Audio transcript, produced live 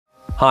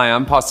Hi,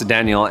 I'm Pastor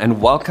Daniel,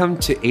 and welcome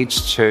to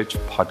Edge Church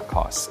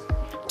Podcast.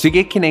 To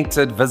get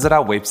connected, visit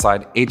our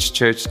website,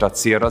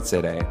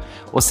 edgechurch.co.za,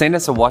 or send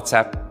us a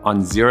WhatsApp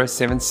on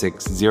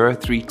 076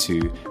 032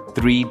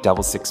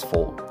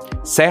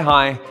 3664. Say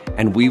hi,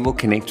 and we will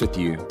connect with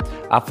you.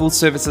 Our full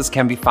services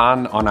can be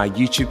found on our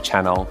YouTube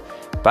channel,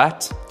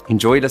 but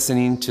enjoy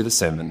listening to the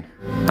sermon.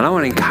 And I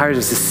want to encourage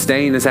us to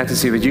stay in this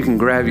atmosphere, but you can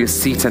grab your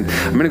seat, and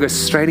I'm going to go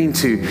straight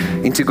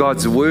into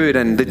God's Word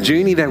and the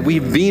journey that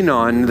we've been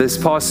on this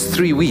past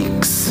 3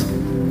 weeks.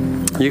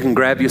 You can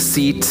grab your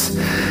seat.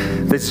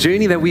 This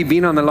journey that we've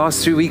been on the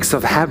last 3 weeks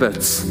of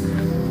habits.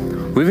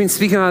 We've been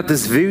speaking about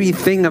this very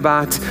thing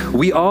about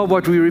we are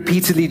what we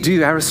repeatedly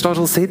do.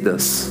 Aristotle said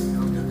this.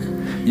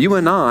 You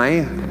and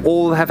I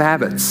all have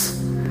habits,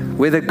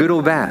 whether good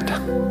or bad.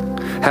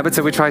 Habits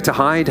that we try to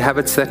hide,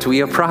 habits that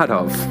we are proud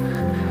of.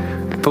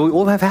 But we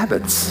all have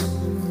habits.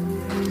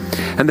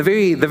 And the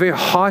very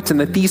heart and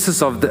the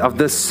thesis of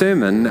this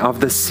sermon, of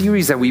the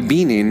series that we've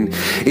been in,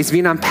 is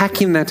been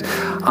unpacking that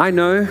I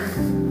know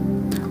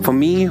for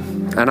me,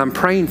 and I'm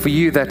praying for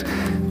you, that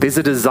there's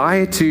a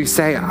desire to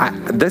say,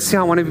 this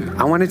year I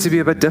want it to be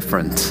a bit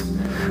different.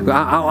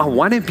 I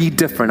want to be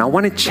different. I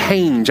want to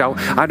change.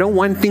 I don't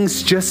want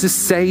things just to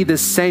stay the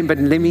same. But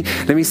let me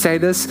say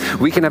this.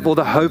 We can have all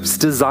the hopes,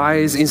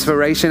 desires,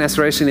 inspiration,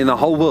 aspiration in the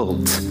whole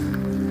world.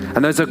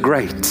 And those are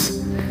great.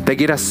 They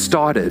get us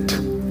started.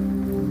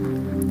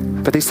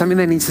 But there's something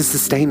that needs to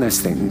sustain those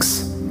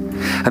things.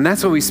 And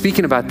that's what we're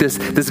speaking about, this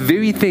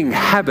very thing,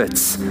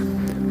 habits.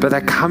 But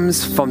that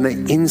comes from the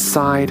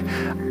inside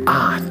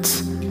out.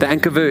 The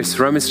anchor verse,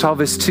 Romans 12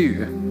 verse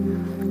 2.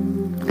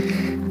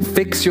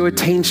 Fix your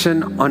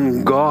attention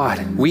on God.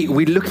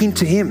 We're looking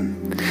to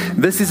Him.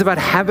 This is about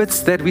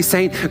habits that we're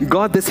saying,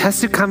 God, this has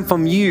to come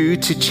from you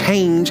to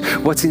change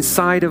what's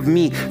inside of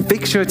me.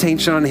 Fix your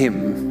attention on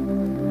Him.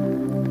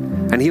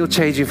 And He'll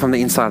change you from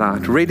the inside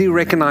out. Really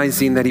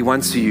recognizing that He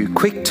wants you,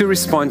 quick to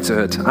respond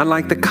to it,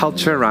 unlike the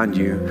culture around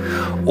you.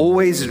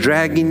 Always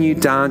dragging you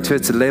down to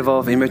its level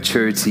of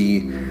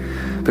immaturity,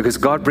 because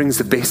God brings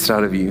the best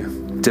out of you,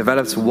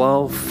 develops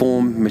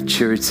well-formed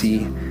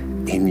maturity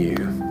in you.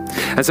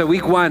 And so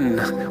week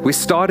 1, we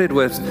started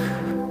with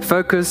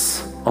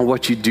focus on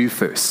what you do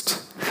first.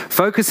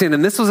 Focus in,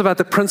 and this was about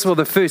the principle of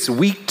the first.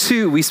 Week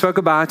 2, we spoke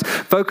about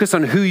focus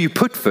on who you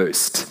put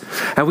first.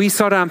 And we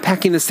started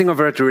unpacking this thing of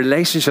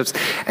relationships.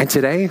 And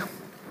today,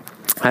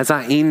 as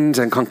I end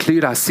and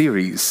conclude our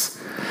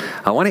series,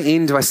 I want to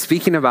end by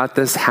speaking about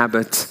this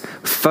habit,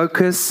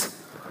 focus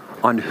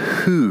on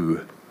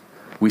who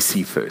we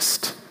see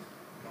first.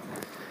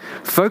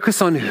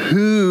 Focus on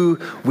who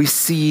we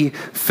see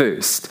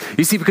first.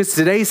 You see, because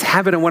today's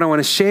habit and what I want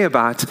to share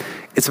about,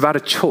 it's about a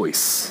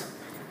choice.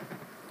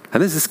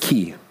 And this is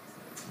key.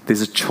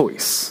 There's a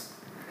choice.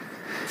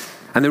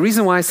 And the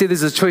reason why I say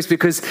there's a choice,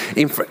 because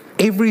for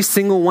every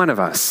single one of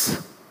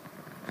us,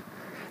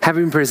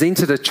 having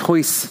presented a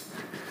choice,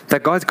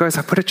 that God goes,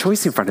 I put a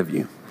choice in front of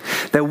you,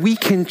 that we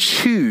can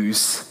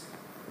choose,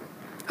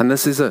 and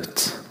this is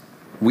it.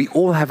 We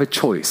all have a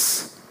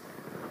choice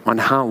on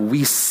how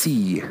we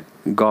see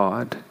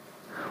God,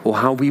 or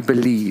how we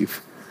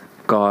believe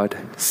God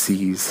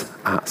sees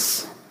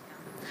us.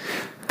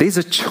 There's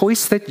a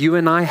choice that you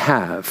and I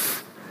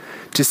have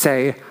to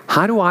say,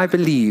 how do I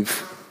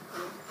believe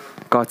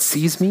God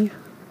sees me?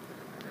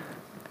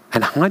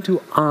 And how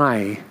do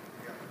I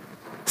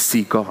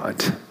see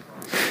God?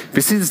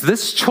 Because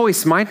this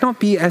choice might not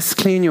be as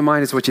clear in your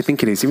mind as what you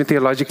think it is. Even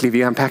theologically, if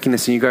you're unpacking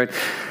this and you go,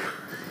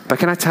 but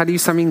can I tell you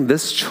something?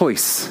 This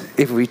choice,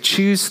 if we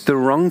choose the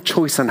wrong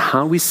choice on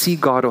how we see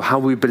God or how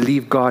we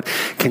believe God,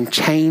 can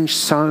change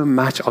so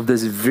much of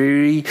this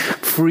very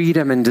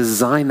freedom and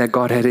design that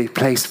God had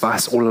placed for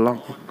us all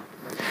along.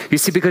 You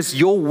see, because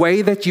your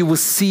way that you will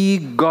see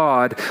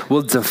God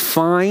will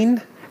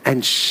define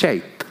and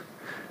shape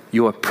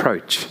your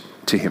approach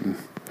to Him.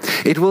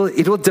 It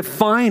will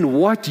define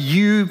what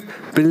you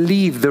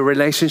believe the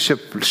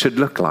relationship should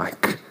look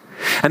like.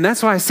 And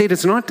that's why I said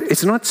it's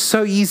not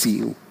so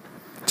easy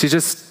to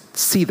just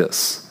see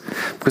this.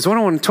 Because what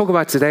I want to talk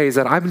about today is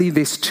that I believe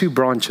there's two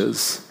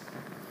branches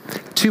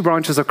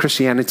of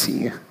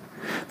Christianity,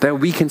 that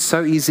we can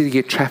so easily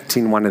get trapped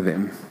in one of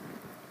them.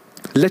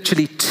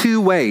 Literally 2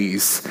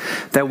 ways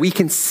that we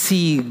can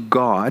see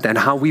God and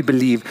how we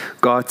believe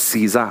God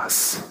sees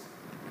us.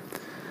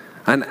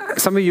 And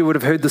some of you would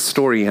have heard the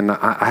story, and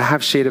I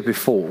have shared it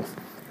before.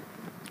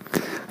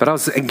 But I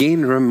was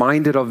again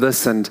reminded of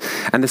this, and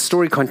the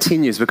story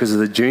continues because of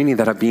the journey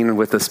that I've been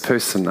with this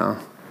person now.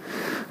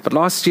 But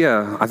last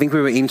year, I think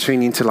we were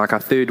entering into like our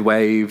 3rd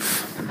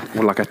wave,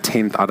 or like a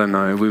 10th, I don't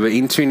know. We were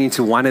entering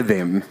into one of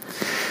them.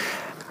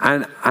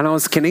 And I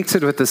was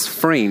connected with this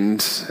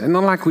friend, and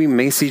not like we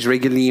message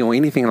regularly or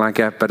anything like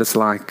that, but it's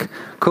like,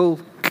 cool,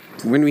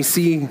 when we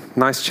see,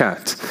 nice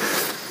chat.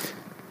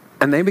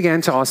 And they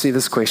began to ask me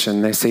this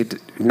question. They said,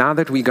 now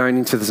that we're going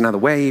into this another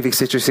wave, et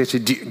cetera,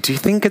 do you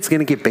think it's going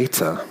to get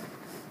better?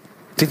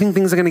 Do you think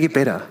things are going to get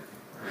better?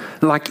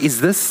 Like,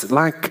 is this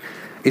like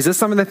Is this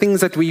some of the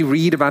things that we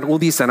read about all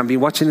these? And I've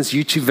been watching this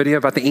YouTube video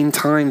about the end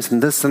times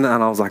and this and that.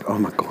 And I was like, oh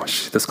my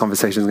gosh, this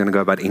conversation is going to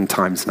go about end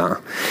times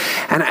now.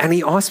 And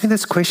he asked me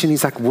this question.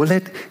 He's like, will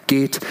it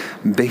get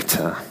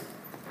better?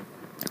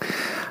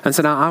 And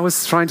so now I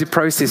was trying to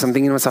process. I'm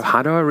thinking to myself,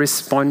 how do I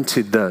respond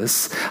to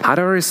this? How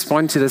do I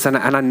respond to this? And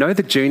I know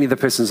the journey the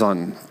person's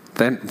on.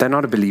 They're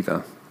not a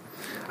believer.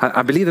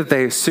 I believe that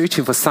they're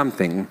searching for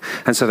something.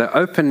 And so they're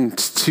open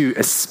to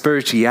a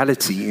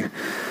spirituality.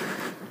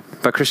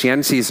 But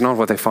Christianity is not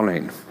what they're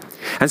following.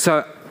 And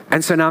so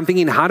now I'm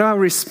thinking, how do I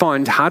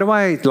respond? How do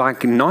I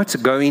not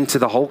go into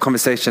the whole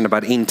conversation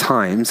about end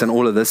times and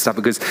all of this stuff?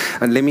 Because,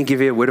 and let me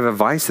give you a word of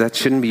advice, that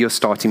shouldn't be your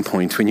starting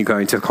point when you go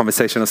into a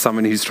conversation with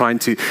someone who's trying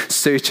to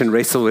search and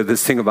wrestle with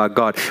this thing about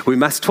God. We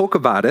must talk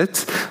about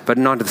it, but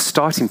not the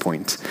starting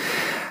point.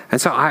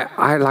 And so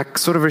I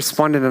sort of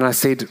responded and I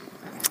said,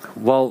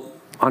 well,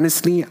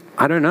 honestly,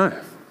 I don't know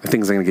if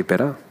things are going to get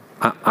better.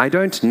 I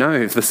don't know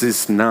if this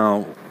is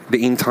now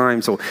the end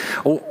times, or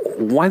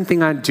one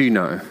thing I do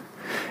know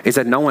is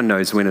that no one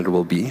knows when it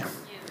will be,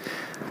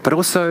 but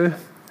also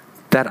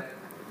that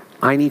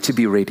I need to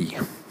be ready.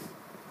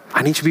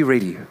 I need to be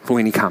ready for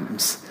when he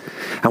comes.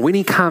 And when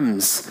he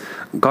comes,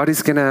 God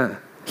is going to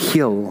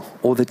heal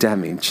all the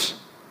damage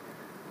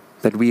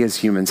that we as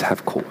humans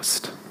have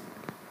caused.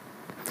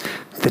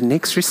 The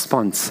next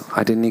response,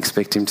 I didn't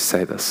expect him to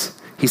say this.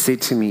 He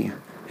said to me,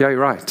 yeah, you're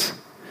right.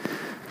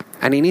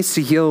 And he needs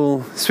to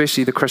heal,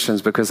 especially the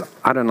Christians, because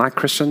I don't like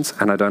Christians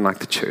and I don't like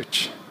the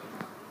church.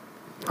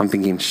 I'm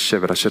thinking, shit,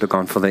 but I should have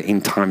gone for the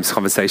end times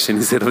conversation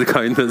instead of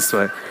going this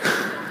way.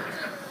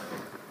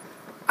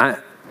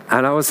 And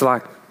I was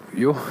like,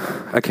 you're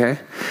okay.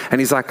 And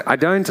he's like, I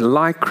don't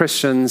like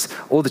Christians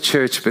or the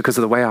church because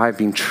of the way I've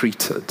been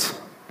treated.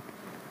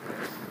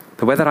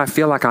 The way that I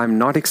feel like I'm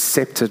not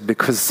accepted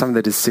because of some of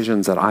the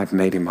decisions that I've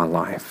made in my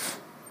life.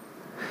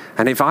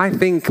 And if I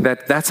think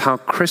that that's how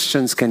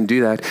Christians can do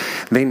that,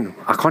 then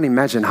I can't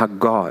imagine how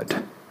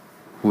God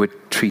would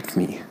treat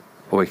me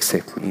or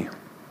accept me.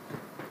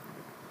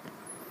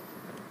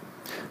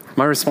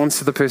 My response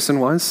to the person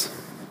was,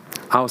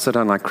 I also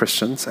don't like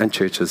Christians and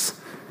churches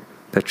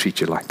that treat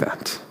you like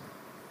that.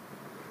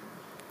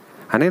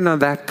 And in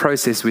that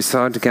process, we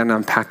started to go and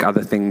unpack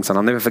other things. And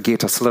I'll never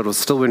forget, it was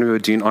still when we were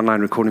doing online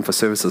recording for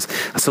services,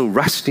 I still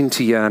rushed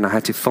into here and I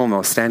had to film. I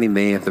was standing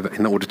there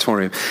in the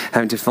auditorium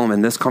having to film.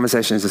 And this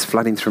conversation is just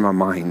flooding through my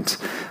mind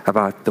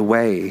about the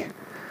way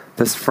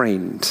this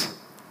friend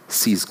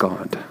sees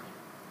God,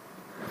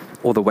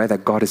 or the way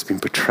that God has been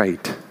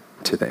portrayed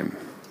to them.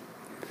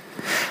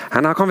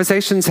 And our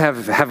conversations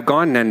have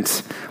gone,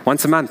 and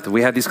once a month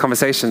we have these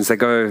conversations that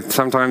go,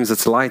 sometimes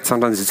it's light,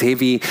 sometimes it's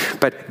heavy,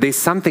 but there's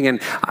something,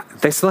 and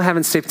they still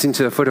haven't stepped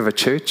into the foot of a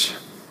church,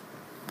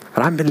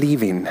 but I'm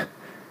believing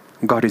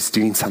God is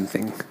doing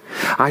something.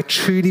 I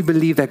truly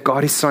believe that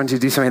God is starting to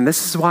do something, and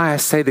this is why I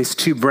say there's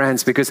two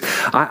brands, because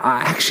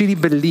I actually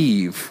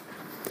believe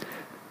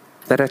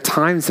that at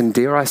times, and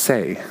dare I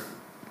say,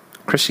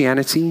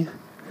 Christianity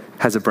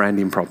has a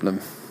branding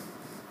problem.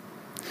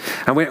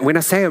 And when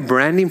I say a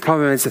branding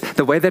problem, it's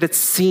the way that it's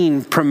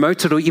seen,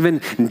 promoted, or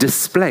even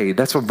displayed.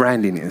 That's what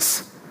branding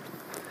is.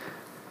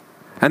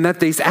 And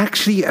that there's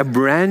actually a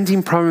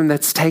branding problem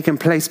that's taken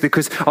place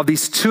because of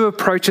these two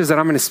approaches that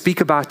I'm going to speak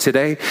about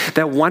today.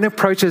 That one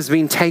approach has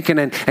been taken,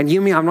 and you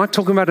and me, I'm not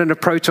talking about an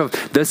approach of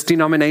this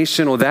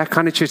denomination or that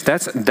kind of church.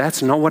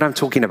 That's not what I'm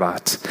talking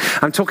about.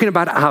 I'm talking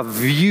about our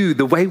view,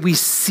 the way we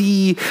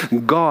see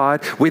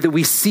God, whether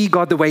we see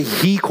God the way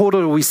He called it,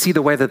 or we see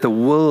the way that the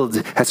world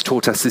has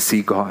taught us to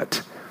see God.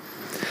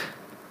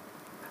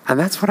 And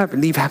that's what I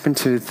believe happened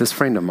to this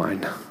friend of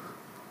mine.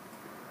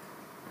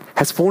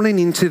 Has fallen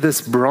into this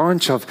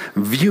branch of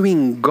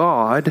viewing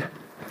God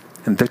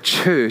and the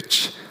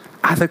church,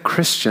 other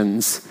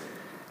Christians,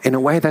 in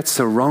a way that's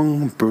the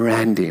wrong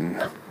branding.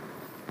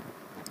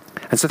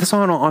 And so that's why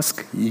I want to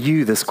ask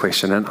you this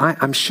question. And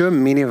I'm sure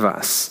many of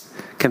us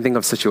can think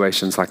of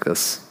situations like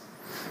this,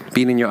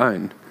 being in your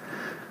own.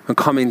 A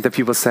comment that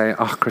people say,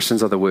 oh,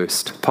 Christians are the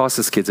worst.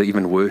 Pastors' kids are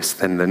even worse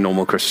than the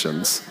normal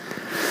Christians.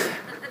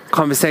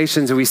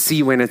 Conversations we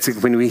see when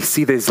we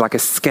see there's like a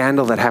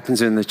scandal that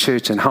happens in the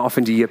church, and how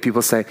often do you hear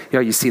people say, yeah,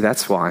 you see,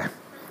 that's why.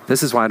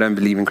 This is why I don't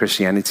believe in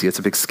Christianity. It's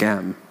a big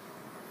scam.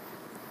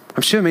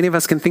 I'm sure many of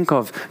us can think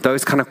of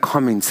those kind of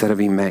comments that have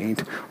been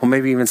made, or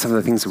maybe even some of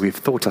the things that we've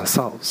thought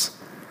ourselves.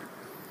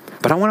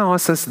 But I want to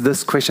ask us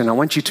this question. I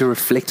want you to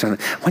reflect on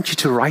it. I want you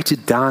to write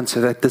it down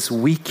so that this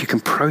week you can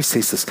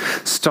process this.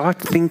 Start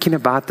thinking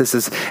about this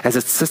as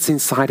it sits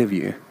inside of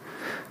you.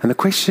 And the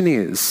question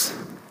is,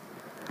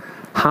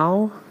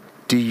 how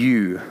do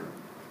you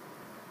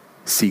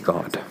see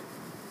God?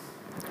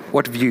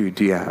 What view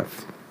do you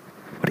have?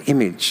 What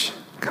image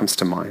comes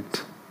to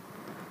mind?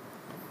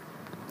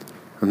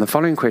 And the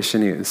following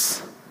question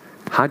is,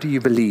 how do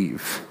you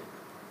believe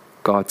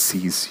God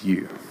sees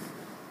you?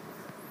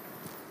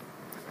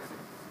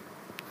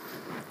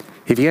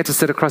 If he had to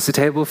sit across the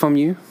table from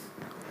you,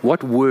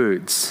 what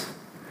words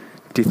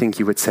do you think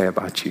he would say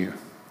about you?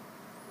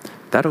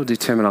 That'll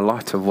determine a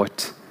lot of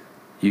what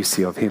you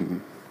see of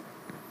him.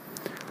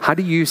 How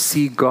do you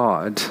see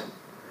God?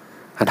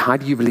 And how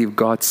do you believe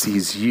God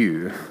sees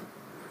you?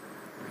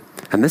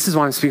 And this is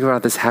why I'm speaking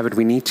about this habit.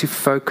 We need to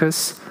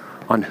focus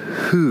on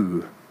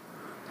who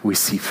we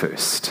see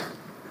first.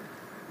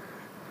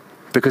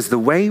 Because the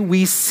way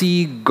we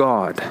see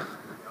God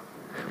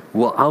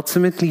will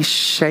ultimately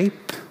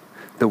shape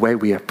the way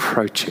we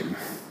approach Him.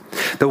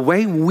 The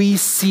way we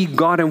see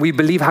God and we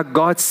believe how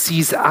God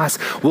sees us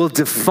will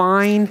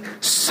define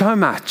so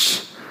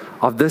much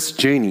of this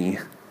journey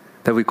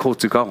that we're called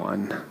to go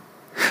on.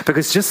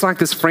 Because just like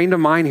this friend of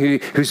mine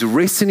who's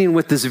wrestling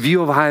with this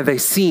view of how they're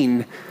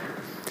seen,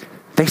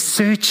 they're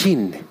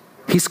searching.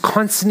 He's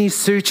constantly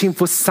searching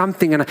for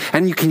something,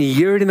 and you can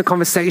hear it in the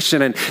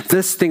conversation, and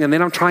this thing, and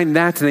then I'm trying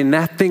that, and then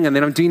that thing, and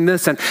then I'm doing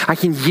this, and I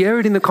can hear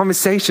it in the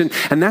conversation.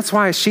 And that's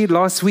why I shared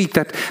last week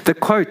that the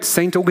quote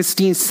St.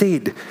 Augustine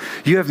said,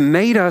 "You have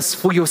made us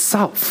for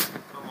yourself,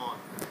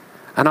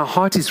 and our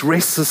heart is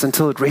restless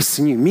until it rests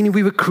in you." Meaning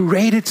we were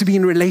created to be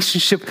in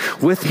relationship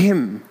with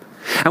Him.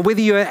 And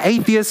whether you're an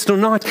atheist or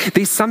not,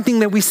 there's something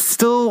that we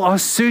still are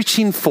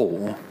searching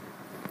for.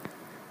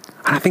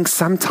 And I think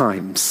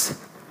sometimes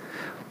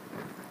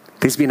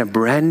there's been a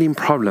branding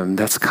problem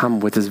that's come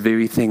with this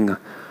very thing,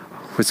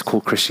 what's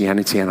called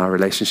Christianity and our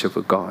relationship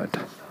with God.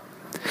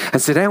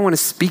 And so today I want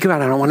to speak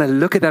about it, and I want to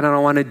look at that, and I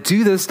want to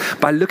do this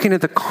by looking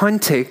at the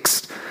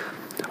context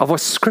of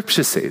what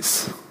Scripture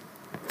says.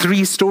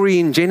 3 story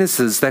in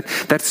Genesis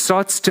that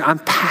starts to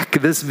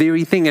unpack this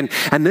very thing.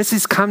 And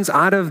this comes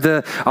out of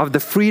the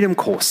Freedom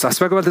Course. I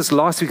spoke about this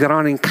last week, and I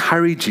want to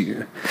encourage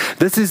you.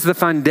 This is the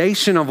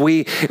foundation of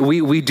where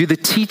we do the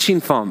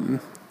teaching from.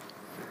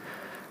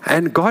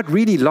 And God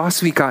really,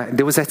 last week,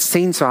 there was that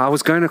sense where I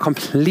was going a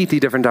completely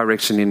different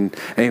direction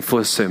for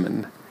a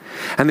sermon.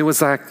 And there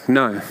was like,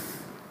 no.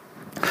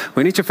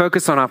 We need to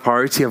focus on our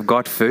priority of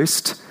God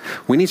first.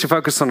 We need to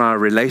focus on our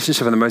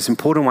relationship. And the most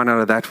important one out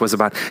of that was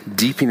about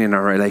deepening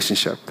our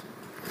relationship.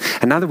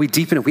 And now that we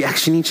deepen it, we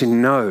actually need to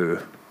know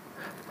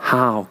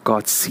how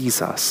God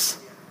sees us.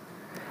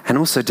 And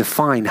also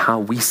define how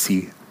we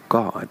see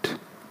God.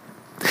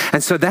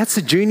 And so that's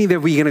the journey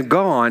that we're going to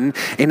go on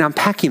in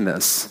unpacking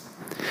this.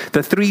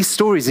 The 3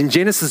 stories in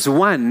Genesis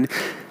 1,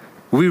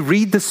 we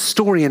read the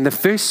story, and the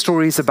first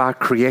story is about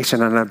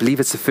creation, and I believe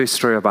it's the first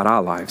story about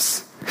our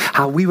lives.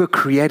 How we were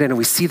created, and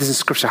we see this in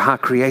Scripture, how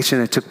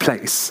creation took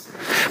place.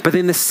 But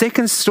then the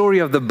second story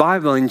of the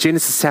Bible in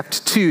Genesis chapter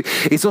 2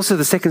 is also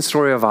the second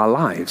story of our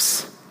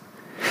lives.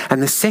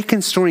 And the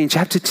second story in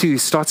chapter 2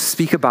 starts to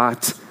speak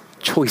about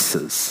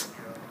choices.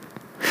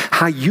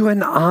 How you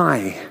and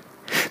I,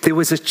 there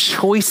was a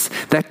choice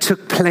that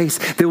took place.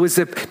 There was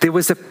a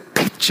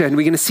picture, and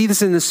we're going to see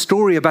this in the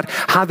story about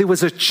how there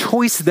was a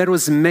choice that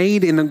was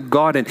made in the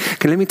garden.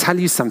 Okay, let me tell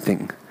you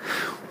something.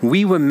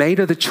 We were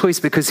made of the choice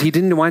because He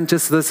didn't want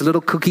just this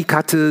little cookie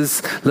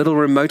cutters, little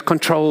remote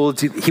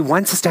controlled. He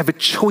wants us to have a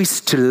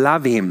choice to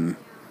love Him,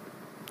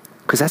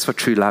 because that's what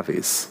true love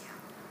is.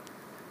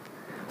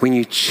 When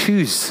you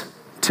choose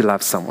to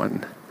love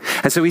someone.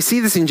 And so we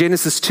see this in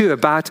Genesis 2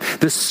 about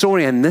the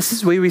story, and this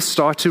is where we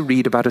start to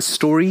read about a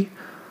story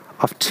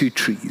of 2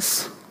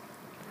 trees.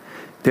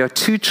 There are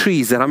 2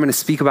 trees that I'm going to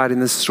speak about in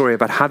this story,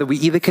 about how that we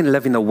either can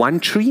live in the one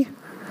tree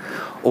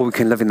or we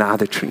can live in the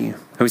other tree.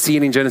 And we see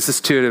it in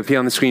Genesis 2, it'll appear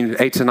on the screen,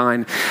 8 to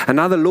 9. And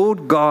now the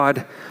Lord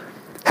God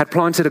had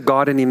planted a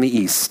garden in the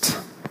east,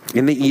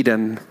 in the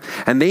Eden,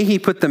 and there He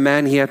put the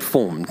man He had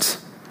formed.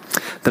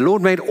 The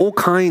Lord made all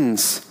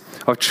kinds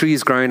of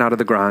trees growing out of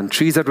the ground,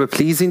 trees that were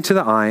pleasing to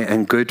the eye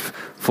and good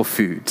for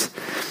food.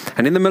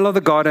 And in the middle of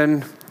the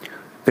garden,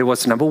 there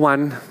was, number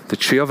 1, the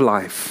tree of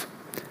life.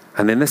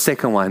 And then the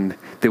second one,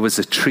 there was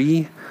a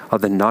tree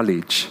of the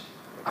knowledge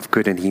of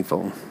good and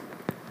evil.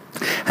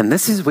 And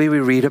this is where we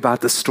read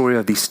about the story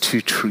of these 2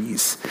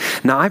 trees.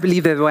 Now, I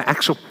believe they were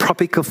actual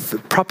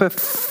proper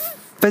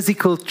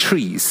physical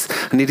trees.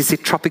 I need to say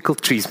tropical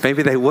trees.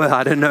 Maybe they were.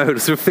 I don't know. It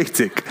was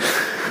prophetic.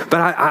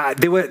 But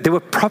there were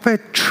proper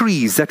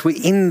trees that were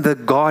in the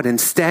garden,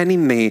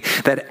 standing there,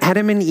 that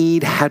Adam and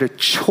Eve had a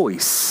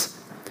choice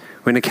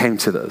when it came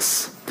to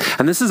this.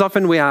 And this is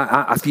often where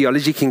our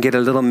theology can get a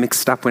little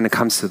mixed up when it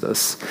comes to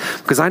this.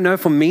 Because I know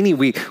for many,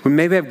 we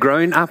maybe have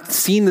grown up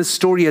seeing the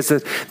story as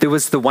that there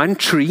was the one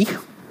tree,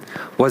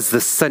 was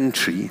the sin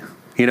tree,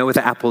 with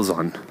the apples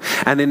on.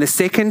 And then the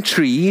second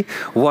tree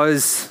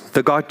was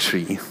the God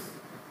tree.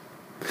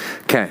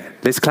 Okay,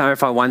 let's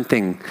clarify one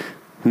thing.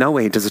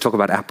 Nowhere does it talk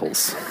about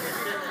apples.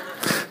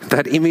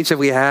 That image that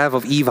we have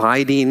of Eve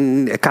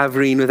hiding,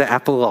 covering with the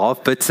apple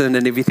half bitten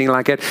and everything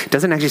like that,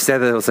 doesn't actually say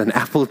that there was an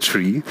apple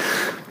tree.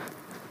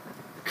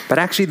 But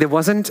actually, there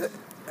wasn't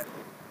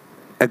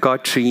a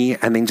God tree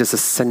and then just a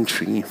sin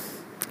tree.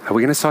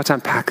 We're going to start to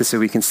unpack this so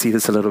we can see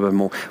this a little bit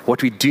more.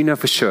 What we do know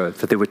for sure,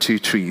 that there were 2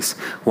 trees.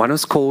 One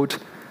was called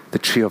the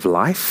tree of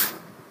life,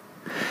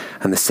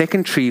 and the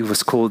second tree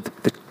was called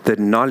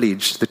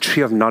the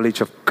tree of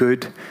knowledge of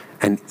good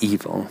and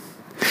evil.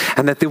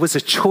 And that there was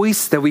a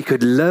choice that we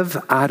could live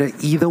out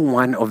of either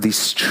one of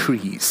these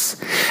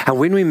trees. And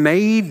when we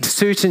made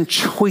certain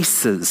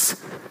choices,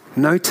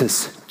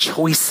 notice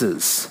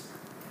choices,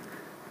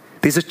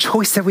 There's a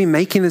choice that we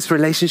make in this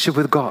relationship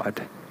with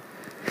God.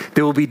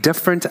 There will be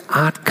different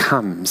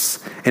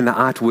outcomes in the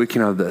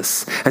outworking of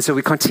this. And so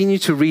we continue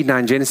to read now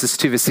in Genesis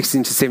 2, verse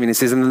 16 to 17. It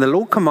says, and then the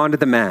Lord commanded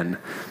the man,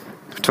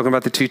 talking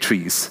about the two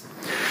trees,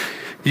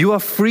 you are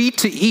free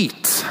to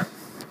eat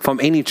from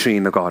any tree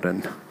in the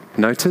garden.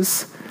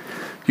 Notice,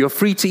 you're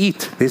free to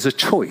eat. There's a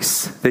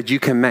choice that you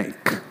can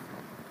make.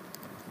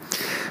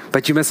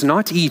 But you must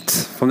not eat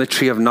from the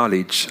tree of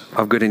knowledge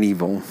of good and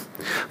evil.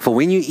 For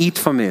when you eat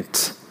from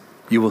it,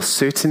 you will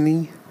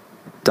certainly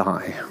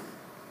die.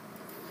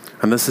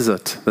 And this is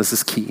it. This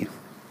is key.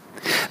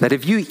 That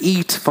if you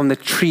eat from the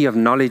tree of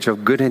knowledge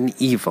of good and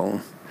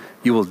evil,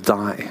 you will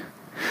die.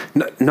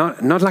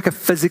 Not like a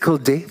physical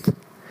death,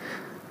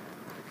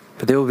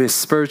 but there will be a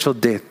spiritual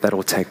death that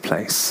will take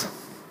place.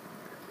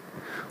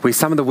 Where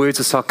some of the words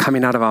will start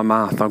coming out of our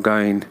mouth are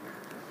going,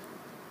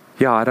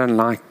 yeah, I don't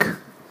like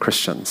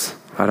Christians.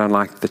 I don't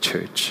like the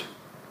church.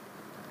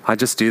 I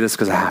just do this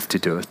because I have to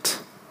do it.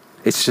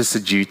 It's just a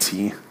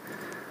duty.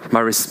 My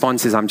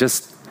response is I'm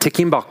just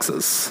ticking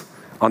boxes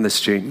on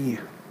this journey.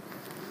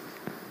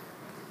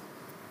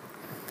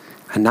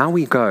 And now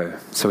we go.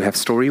 So we have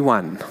story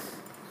 1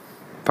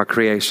 about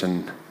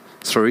creation,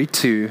 story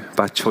 2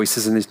 about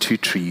choices in the two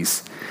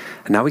trees.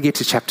 And now we get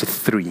to chapter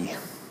 3.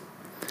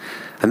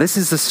 And this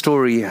is the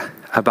story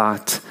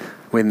about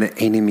when the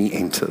enemy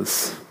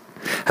enters.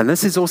 And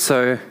this is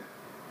also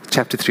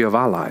chapter 3 of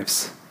our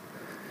lives.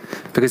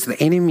 Because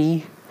the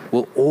enemy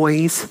will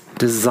always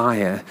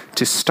desire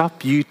to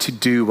stop you to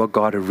do what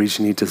God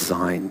originally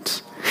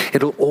designed.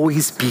 It'll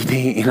always be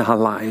there in our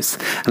lives.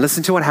 And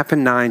listen to what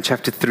happened now in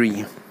chapter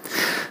 3.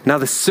 Now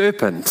the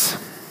serpent,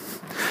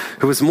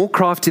 who was more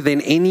crafty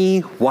than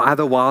any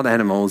other wild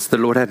animals the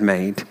Lord had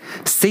made,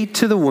 said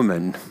to the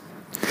woman,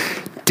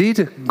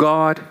 did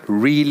God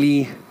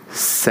really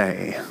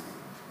say?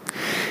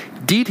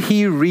 Did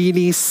he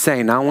really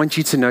say? Now I want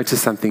you to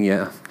notice something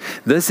here.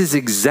 This is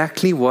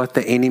exactly what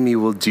the enemy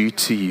will do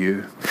to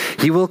you.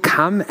 He will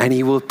come and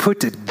he will put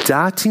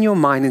doubt in your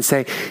mind and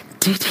say,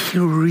 did he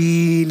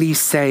really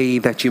say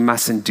that you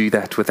mustn't do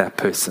that with that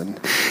person?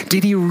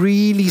 Did he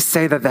really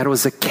say that that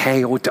was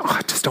okay? Or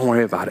just don't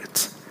worry about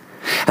it.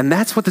 And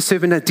that's what the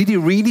serpent does. Did he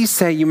really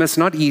say you must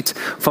not eat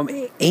from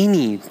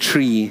any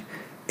tree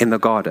in the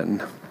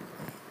garden?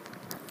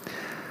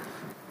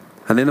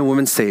 And then the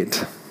woman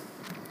said,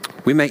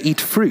 we may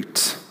eat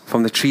fruit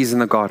from the trees in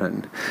the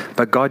garden,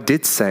 but God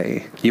did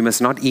say, you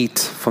must not eat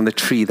from the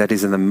tree that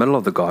is in the middle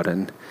of the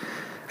garden,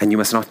 and you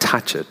must not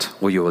touch it,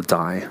 or you will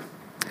die.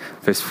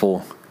 Verse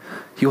 4,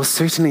 you will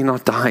certainly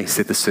not die,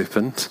 said the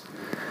serpent.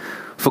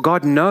 For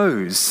God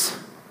knows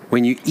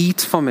when you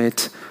eat from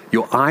it,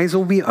 your eyes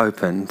will be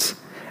opened.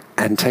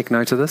 And take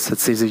note of this, it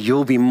says that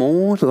you'll be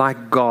more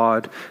like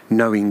God,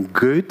 knowing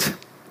good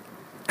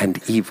and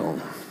evil.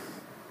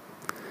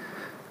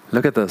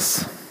 Look at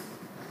this.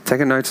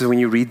 Take a notice when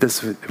you read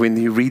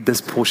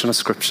this portion of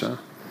scripture.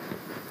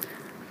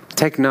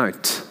 Take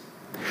note.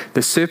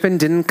 The serpent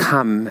didn't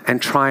come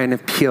and try and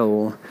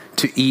appeal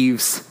to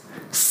Eve's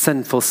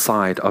sinful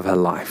side of her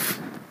life.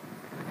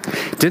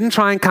 Didn't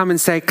try and come and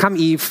say, come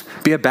Eve,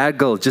 be a bad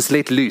girl, just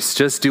let loose,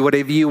 just do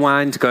whatever you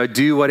want, go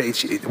do what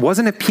it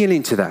wasn't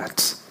appealing to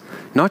that,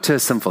 not to her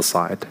sinful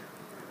side.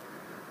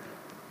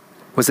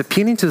 It was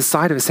appealing to the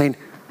side of her saying,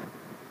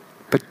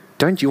 but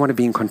don't you want to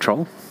be in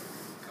control?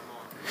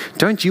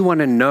 Don't you want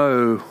to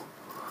know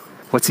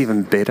what's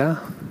even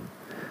better?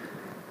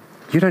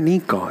 You don't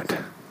need God.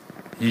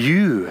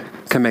 You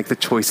can make the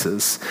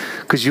choices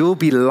because you'll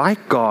be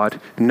like God,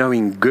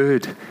 knowing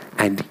good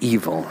and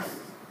evil.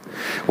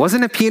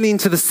 Wasn't appealing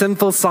to the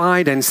sinful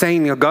side and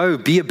saying, go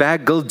be a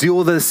bad girl, do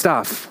all this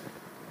stuff.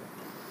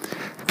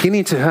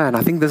 Appealing to her, and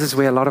I think this is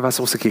where a lot of us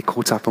also get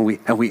caught up and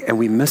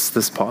we miss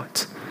this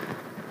part.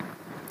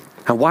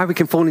 And why we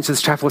can fall into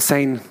this trap of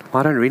saying, well,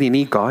 I don't really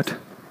need God.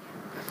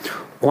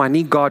 Or I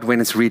need God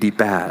when it's really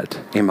bad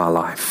in my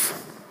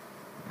life.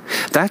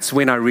 That's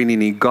when I really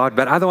need God.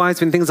 But otherwise,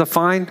 when things are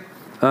fine,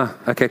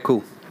 okay,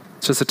 cool.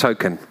 It's just a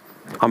token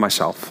on my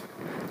shelf.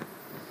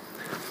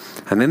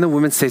 And then the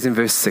woman says in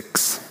verse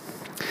 6,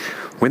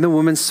 when the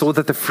woman saw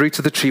that the fruit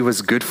of the tree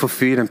was good for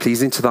food and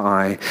pleasing to the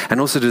eye,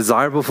 and also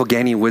desirable for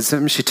gaining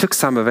wisdom, she took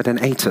some of it and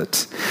ate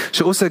it.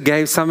 She also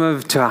gave some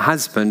of it to her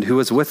husband who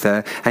was with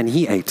her, and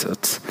he ate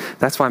it.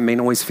 That's why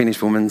men always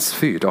finish women's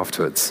food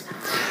afterwards.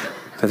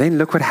 But then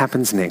look what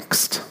happens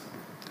next.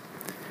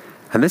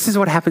 And this is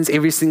what happens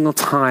every single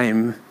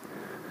time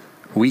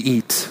we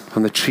eat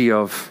from the tree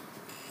of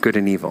good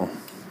and evil.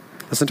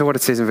 Listen to what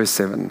it says in verse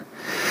 7.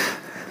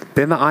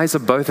 Then the eyes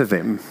of both of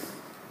them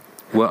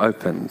were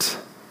opened.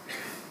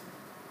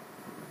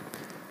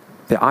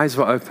 Their eyes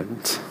were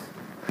opened.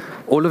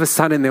 All of a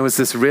sudden, there was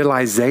this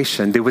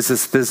realization. There was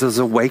this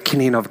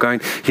awakening of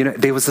going,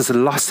 there was this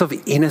loss of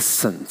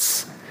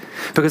innocence.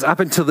 Because up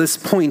until this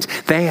point,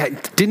 they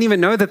didn't even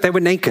know that they were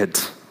naked.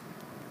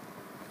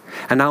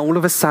 And now all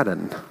of a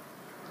sudden,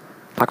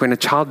 like when a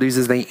child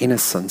loses their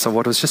innocence of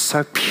what was just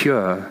so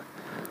pure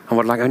and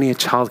what like only a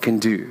child can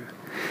do,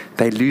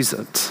 they lose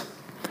it.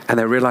 And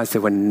they realize they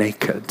were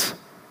naked.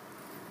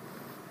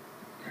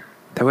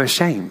 They were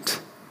ashamed.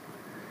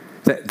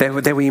 They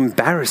were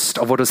embarrassed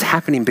of what was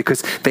happening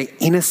because their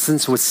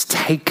innocence was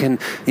taken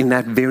in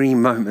that very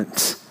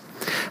moment.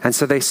 And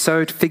so they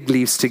sewed fig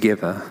leaves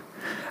together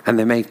and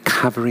they made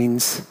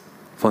coverings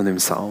for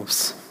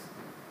themselves.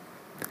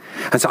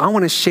 And so I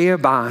want to share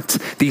about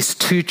these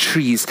two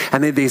trees,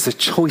 and then there's a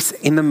choice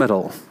in the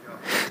middle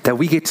that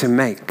we get to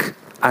make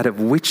out of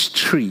which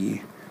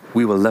tree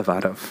we will live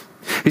out of.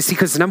 You see,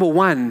 because number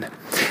one,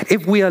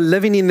 if we are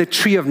living in the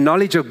tree of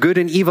knowledge of good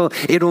and evil,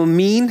 it will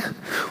mean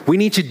we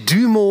need to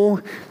do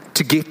more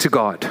to get to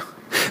God.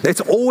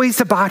 It's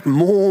always about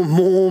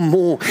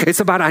more. It's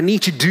about I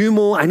need to do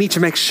more. I need to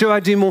make sure I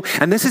do more.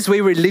 And this is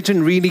where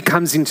religion really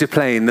comes into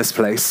play in this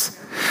place.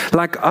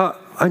 Like,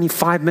 only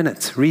 5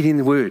 minutes reading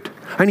the word.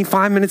 Only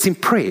 5 minutes in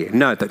prayer.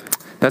 No,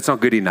 that's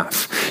not good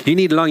enough. You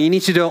need long. You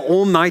need to do an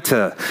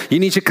all-nighter. You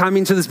need to come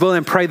into this building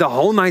and pray the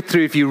whole night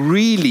through if you're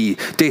really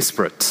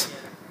desperate.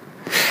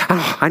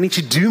 Oh, I need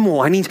to do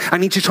more. I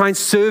need to try and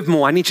serve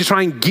more. I need to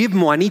try and give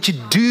more. I need to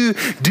do,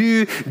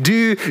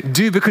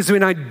 because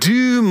when I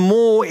do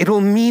more, it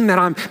will mean that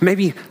I'm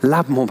maybe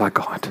loved more by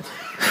God.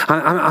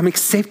 I'm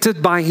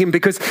accepted by Him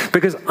because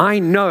I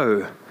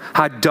know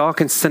how dark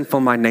and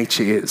sinful my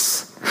nature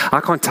is.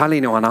 I can't tell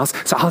anyone else,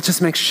 so I'll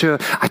just make sure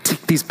I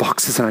tick these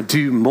boxes and I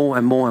do more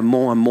and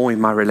more in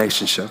my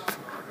relationship.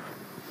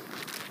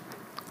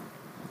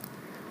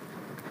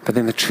 But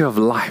then the tree of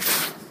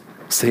life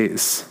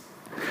says,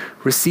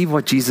 receive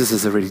what Jesus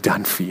has already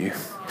done for you.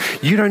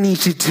 You don't need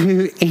to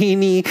do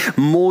any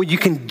more. You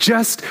can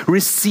just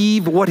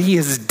receive what He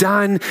has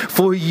done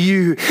for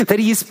you, that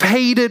He has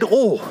paid it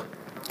all.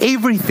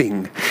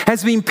 Everything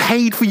has been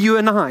paid for you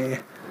and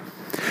I.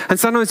 And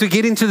sometimes we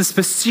get into this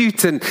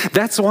pursuit, and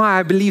that's why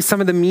I believe some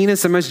of the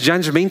meanest and most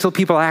judgmental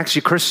people are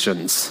actually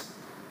Christians,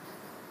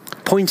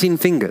 pointing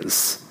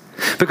fingers.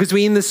 Because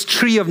we're in this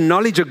tree of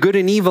knowledge of good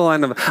and evil,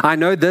 and I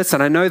know this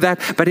and I know that,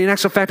 but in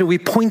actual fact, we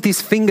point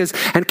these fingers,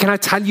 and can I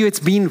tell you,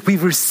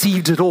 we've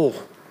received it all.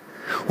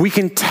 We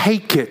can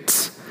take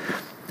it.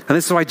 And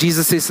this is why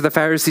Jesus says to the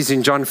Pharisees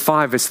in John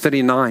 5, verse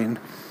 39,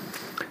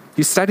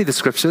 you study the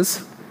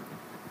scriptures,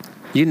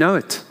 you know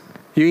it.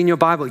 You're in your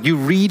Bible. You're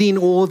reading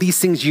all these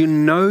things. You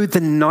know the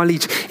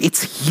knowledge.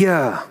 It's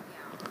here.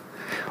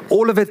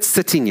 All of it's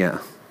sitting here.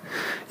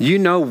 You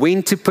know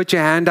when to put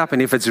your hand up,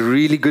 and if it's a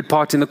really good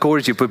part in the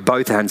chorus, you put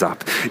both hands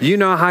up. You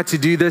know how to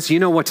do this. You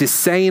know what to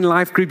say in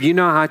life group. You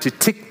know how to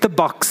tick the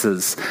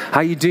boxes. How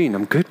are you doing?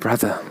 I'm good,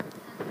 brother.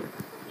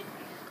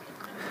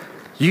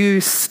 You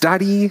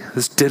study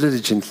this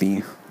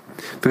diligently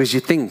because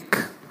you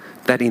think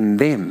that in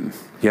them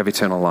you have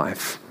eternal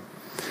life.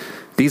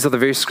 These are the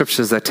very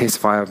scriptures that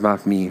testify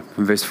about me.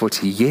 From verse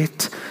 40,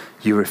 yet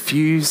you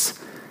refuse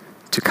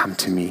to come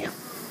to me.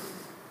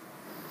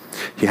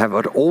 You have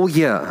it all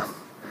here,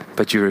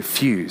 but you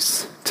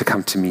refuse to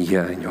come to me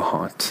here in your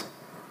heart.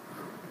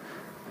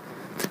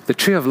 The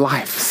tree of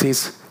life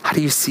says, how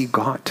do you see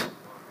God?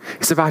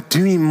 It's about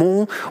doing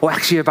more, or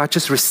actually about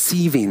just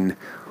receiving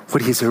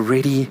what He's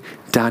already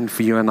done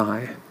for you and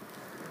I.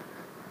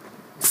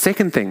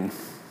 Second thing,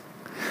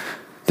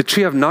 the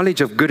tree of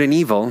knowledge of good and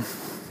evil,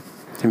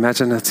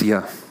 imagine it's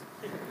here.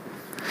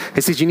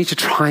 It says you need to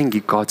try and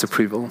get God's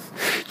approval.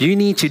 You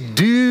need to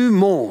do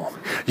more.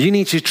 You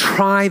need to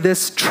try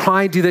this,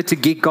 do that to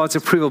get God's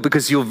approval,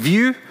 because you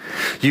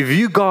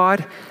view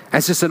God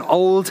as just an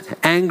old,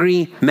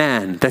 angry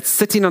man that's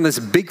sitting on this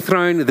big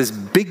throne with this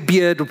big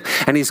beard,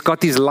 and he's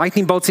got these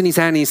lightning bolts in his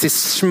hand, and he says,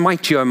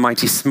 smite you, O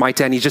mighty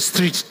smiter, and he just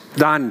threw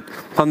down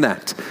on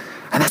that.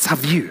 And that's our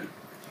view.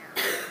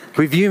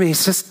 We view him,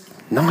 he's just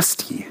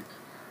nasty.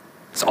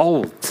 It's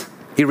old,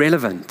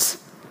 irrelevant.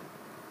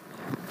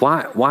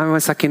 Why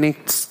must I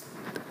connect?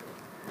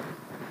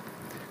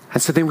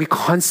 And so then we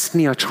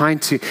constantly are trying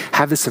to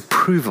have this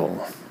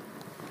approval.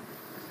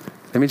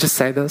 Let me just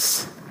say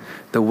this.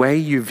 The way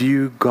you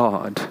view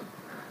God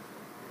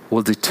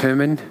will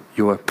determine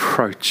your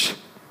approach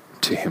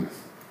to Him.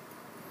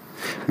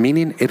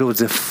 Meaning it will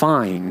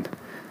define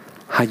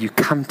how you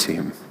come to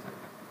Him,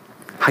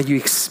 how you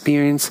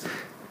experience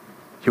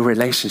your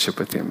relationship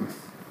with Him.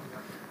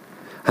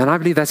 And I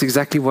believe that's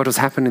exactly what was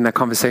happening in that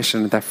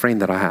conversation with that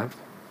friend that I have.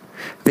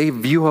 Their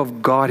view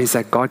of God is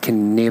that God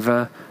can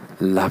never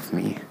love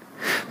me.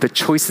 The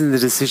choices and the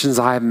decisions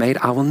I have made,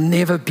 I will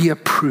never be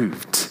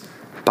approved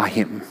by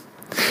Him.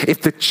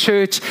 If the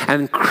church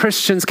and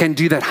Christians can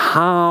do that,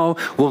 how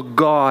will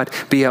God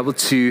be able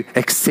to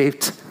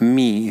accept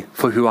me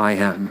for who I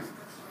am?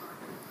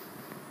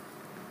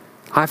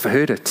 I've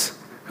heard it.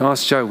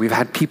 Ask Joe, we've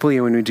had people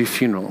here when we do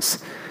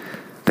funerals.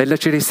 They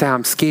literally say,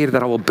 I'm scared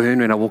that I will burn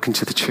when I walk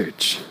into the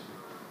church.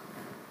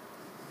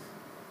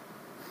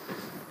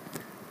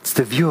 It's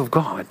the view of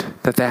God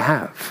that they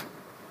have.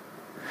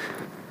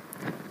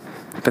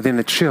 But then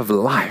the tree of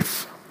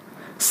life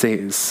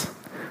says,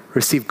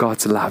 receive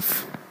God's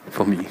love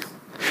for me.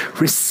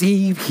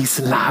 Receive His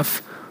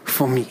love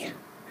for me.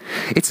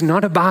 It's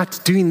not about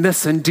doing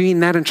this and doing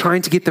that and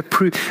trying to get the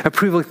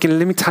approval.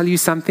 Let me tell you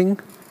something.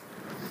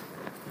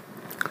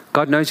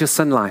 God knows your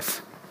sin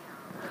life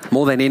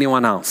more than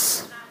anyone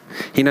else.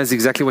 He knows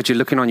exactly what you're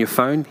looking on your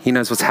phone. He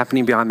knows what's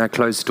happening behind that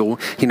closed door.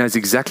 He knows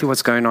exactly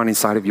what's going on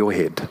inside of your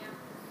head.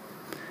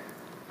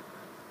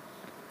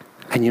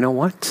 And you know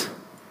what?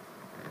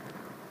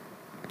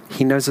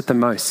 He knows it the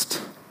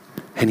most.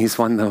 And he's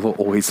one that will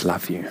always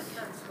love you.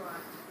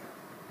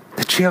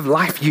 The tree of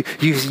life, you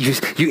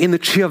in the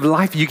tree of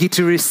life, you get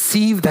to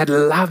receive that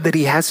love that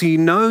he has for you,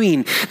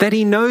 knowing that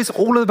he knows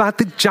all about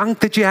the junk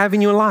that you have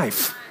in your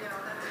life.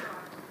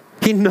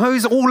 He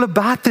knows all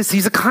about this.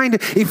 He's a kind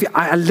of,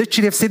 I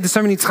literally have said this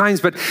so many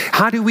times, but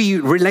how do we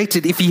relate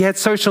it? If he had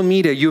social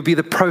media, you would be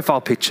the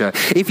profile picture.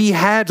 If he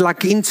had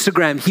like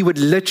Instagram, he would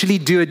literally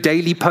do a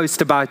daily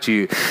post about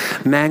you.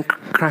 Man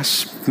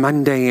crush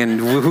Monday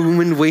and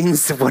woman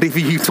wings, whatever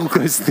you talk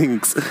those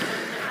things.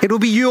 It will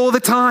be you all the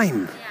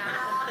time.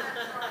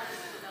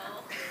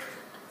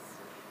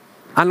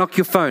 Unlock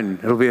your phone.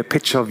 It'll be a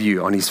picture of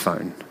you on his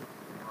phone.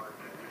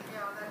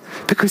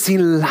 Because he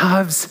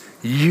loves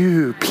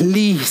you.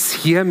 Please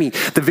hear me.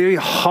 The very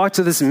heart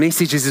of this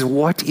message is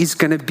what is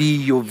going to be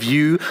your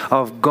view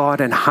of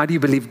God, and how do you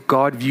believe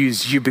God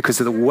views you? Because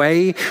of the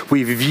way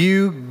we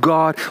view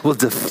God will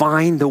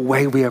define the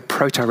way we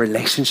approach our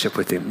relationship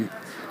with him.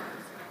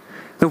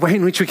 The way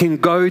in which we can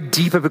go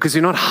deeper because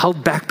we're not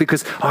held back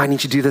because, I need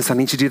to do this, I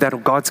need to do that, or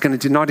God's going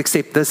to do not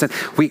accept this. And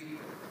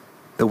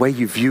the way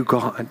you view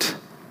God.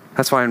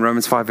 That's why in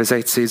Romans 5 verse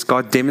 8 says,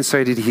 God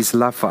demonstrated his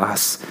love for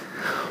us.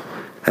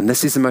 And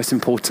this is the most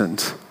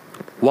important.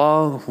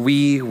 While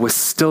we were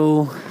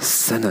still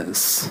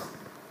sinners.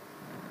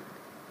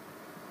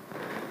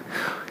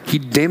 He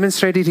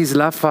demonstrated his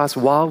love for us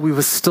while we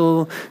were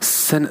still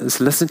sinners.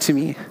 Listen to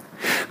me.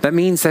 That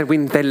means that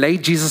when they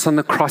laid Jesus on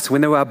the cross,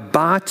 when they were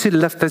about to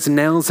lift those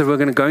nails that were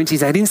going to go into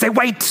his head, they didn't say,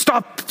 wait,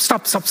 stop.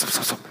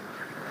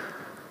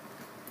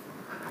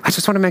 I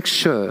just want to make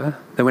sure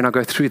that when I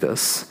go through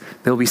this,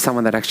 there'll be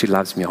someone that actually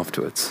loves me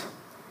afterwards.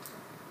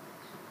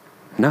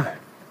 No.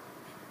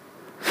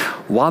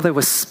 While they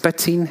were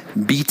spitting,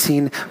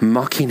 beating,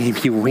 mocking him,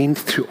 he went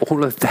through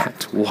all of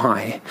that.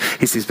 Why?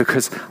 He says,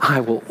 because I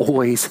will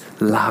always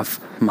love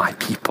my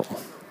people.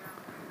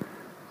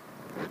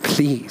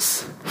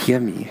 Please hear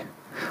me.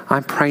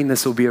 I'm praying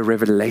this will be a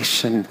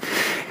revelation.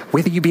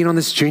 Whether you've been on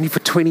this journey for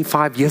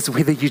 25 years,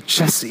 whether you've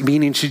just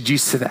been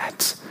introduced to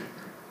that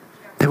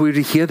we would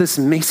hear this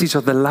message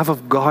of the love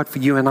of God for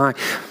you and I.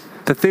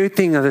 The third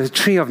thing, the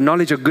tree of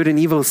knowledge of good and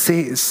evil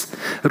says,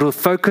 it will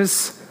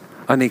focus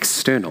on the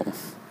external.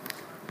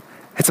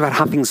 It's about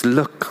how things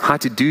look, how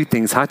to do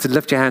things, how to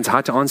lift your hands,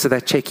 how to answer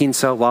that check-in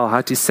so well,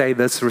 how to say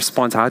this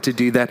response, how to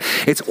do that.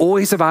 It's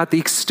always about the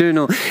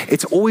external.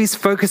 It's always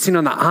focusing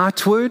on the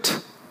outward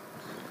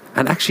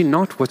and actually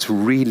not what's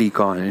really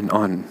going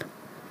on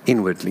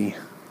inwardly.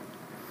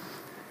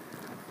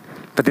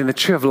 But then the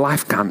tree of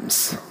life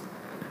comes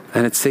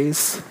and it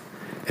says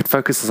it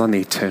focuses on the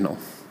eternal,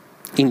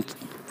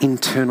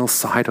 internal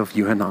side of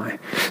you and I.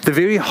 The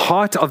very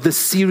heart of this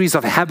series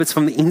of habits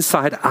from the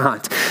inside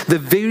out. The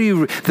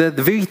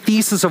very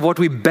thesis of what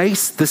we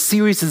base the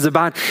series is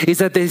about is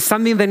that there's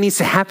something that needs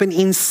to happen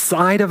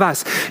inside of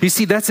us. You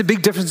see, that's a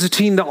big difference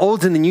between the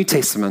Old and the New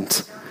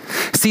Testament.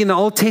 See, in the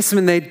Old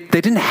Testament, they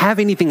didn't have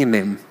anything in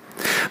them.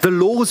 The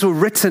laws were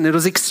written, it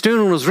was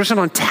external, it was written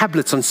on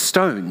tablets, on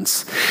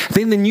stones.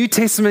 Then the New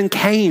Testament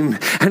came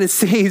and it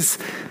says,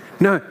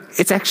 no,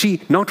 it's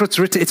actually not what's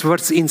written, it's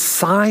what's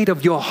inside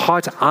of your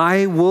heart.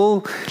 I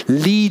will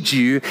lead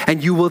you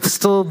and you will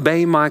still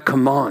obey my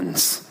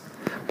commands.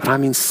 But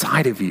I'm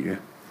inside of you.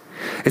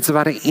 It's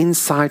about an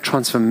inside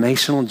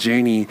transformational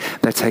journey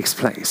that takes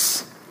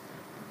place.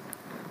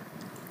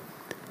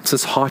 It's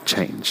this heart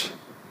change.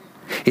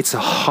 It's a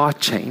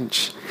heart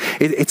change.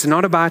 It's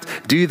not about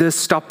do this,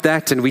 stop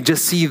that, and we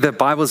just see the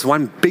Bible's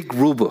one big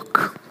rule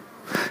book.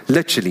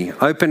 Literally,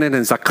 open it and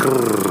it's like,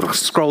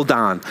 scroll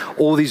down.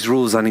 All these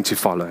rules I need to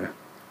follow.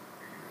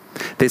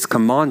 There's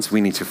commands we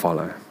need to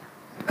follow.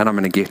 And I'm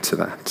going to get to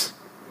that.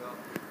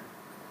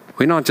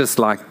 We're not just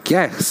like,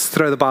 yes,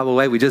 throw the Bible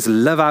away. We just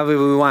live however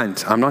we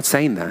want. I'm not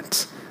saying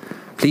that.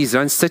 Please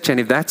don't stitch. And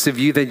if that's a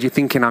view that you're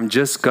thinking, I'm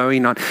just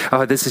going on,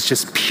 oh, this is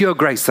just pure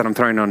grace that I'm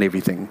throwing on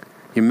everything.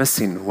 You're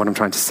missing what I'm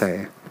trying to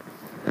say.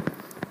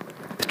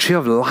 The tree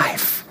of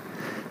life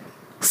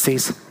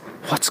says,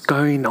 what's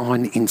going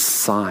on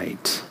inside?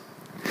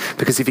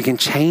 Because if you can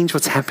change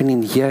what's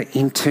happening here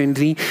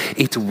internally,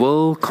 it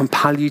will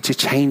compel you to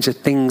change the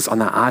things on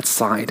the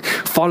outside.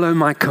 Follow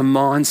my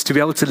commands to be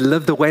able to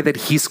live the way that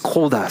he's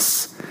called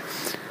us.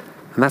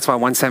 And that's why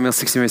 1 Samuel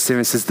 16 verse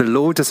 7 says, the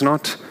Lord does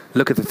not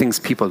look at the things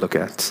people look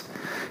at.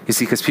 You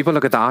see, because people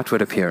look at the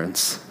outward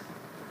appearance.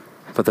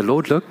 But the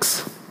Lord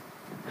looks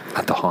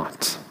at the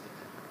heart.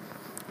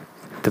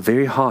 The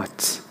very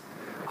heart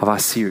of our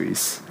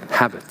series,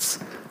 habits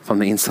from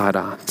the inside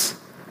out.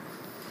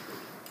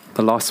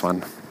 The last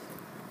one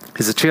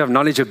is the tree of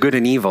knowledge of good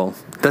and evil.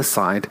 This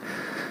side,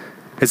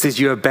 it says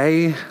you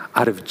obey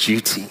out of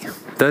duty.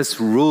 This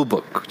rule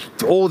book,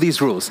 all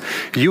these rules.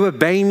 You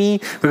obey me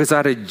because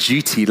out of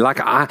duty.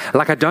 I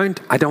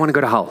don't want to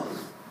go to hell.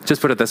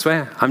 Just put it this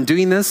way. I'm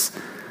doing this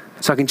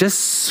so I can just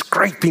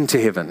scrape into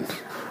heaven.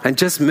 and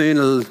just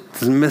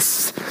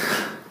miss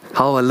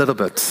hell a little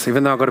bit.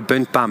 Even though I've got a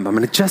burnt bum, I'm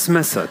going to just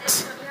miss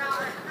it.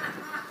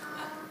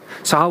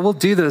 So I will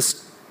do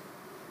this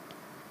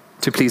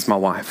to please my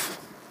wife.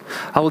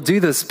 I will do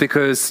this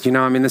because,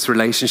 I'm in this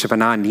relationship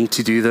and I need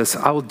to do this.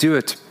 I will do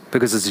it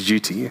because it's a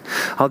duty.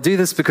 I'll do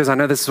this because I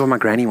know this is what my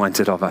granny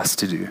wanted of us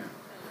to do.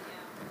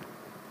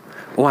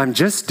 Or I'm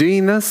just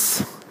doing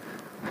this.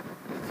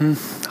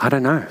 I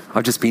don't know.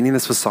 I've just been in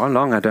this for so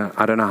long. I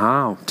don't know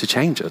how to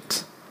change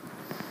it.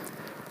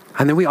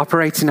 And then we're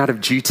operating out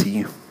of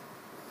duty.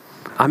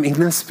 I'm in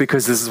this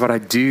because this is what I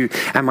do.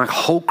 And my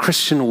whole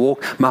Christian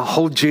walk, my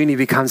whole journey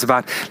becomes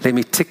about, let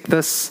me tick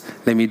this,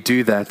 let me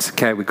do that.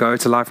 Okay, we go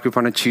to life group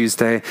on a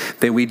Tuesday,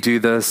 then we do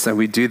this and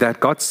we do that.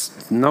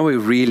 God's nowhere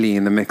really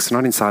in the mix,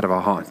 not inside of our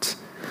heart.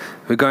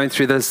 We're going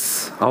through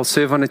this. I'll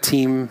serve on a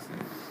team.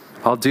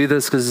 I'll do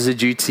this because it's a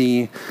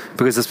duty,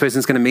 because this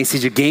person's going to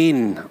message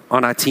again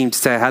on our team to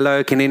say,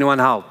 hello, can anyone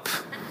help?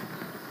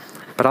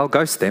 But I'll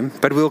ghost them,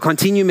 but we'll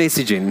continue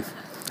messaging.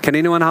 Can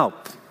anyone help?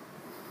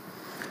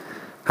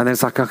 And then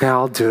it's like, okay,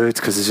 I'll do it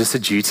because it's just a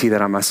duty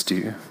that I must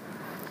do.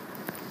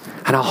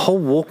 And our whole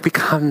walk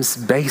becomes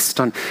based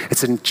on,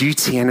 it's a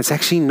duty, and it's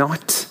actually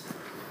not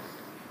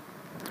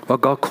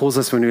what God calls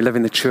us when we live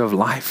in the tree of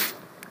life.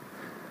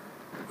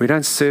 We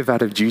don't serve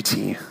out of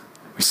duty.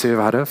 We serve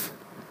out of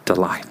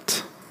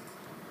delight.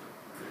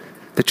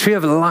 The tree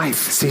of life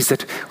says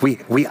that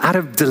we out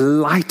of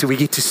delight, we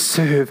get to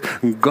serve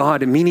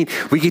God, meaning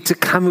we get to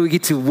come and we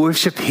get to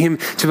worship Him,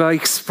 to be able to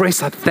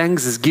express our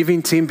thanks as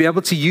giving to Him, be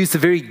able to use the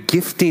very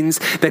giftings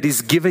that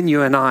He's given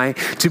you and I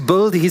to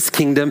build His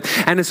kingdom.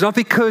 And it's not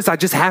because I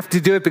just have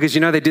to do it because,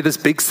 they did this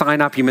big sign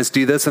up, you must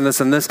do this and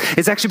this and this.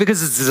 It's actually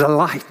because it's a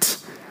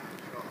delight.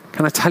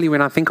 Can I tell you,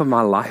 when I think of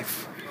my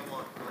life,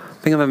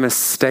 I think of the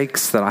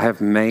mistakes that I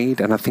have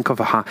made, and I think, God,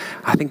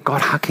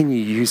 how can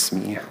you use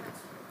me?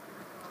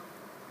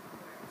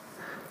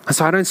 And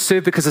so I don't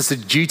serve because it's a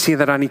duty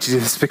that I need to do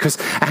this, because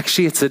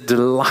actually it's a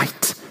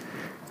delight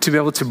to be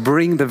able to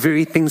bring the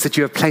very things that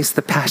you have placed,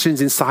 the passions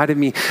inside of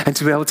me, and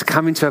to be able to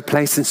come into a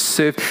place and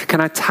serve.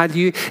 Can I tell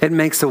you, it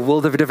makes a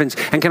world of a difference.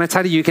 And can I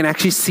tell you, you can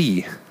actually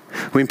see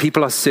when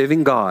people are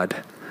serving God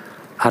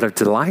out of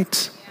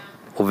delight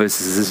or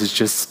versus this is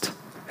just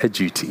a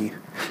duty.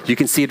 You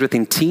can see it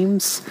within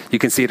teams. You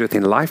can see it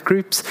within life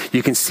groups.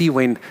 You can see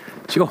when,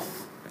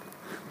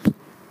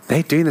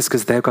 they're doing this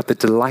because they've got the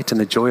delight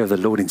and the joy of the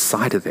Lord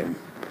inside of them.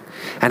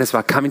 And it's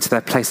about coming to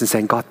that place and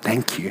saying, God,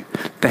 thank you.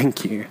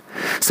 Thank you.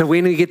 So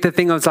when we get the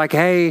thing, I was like,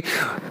 hey,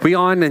 we're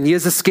on and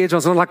here's the schedule.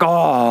 It's not like,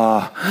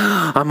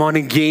 I'm on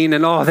again.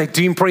 And they're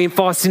doing prayer and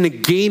fasting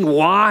again.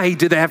 Why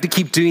do they have to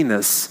keep doing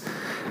this?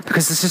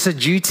 Because it's just a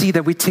duty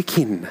that we tick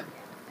in.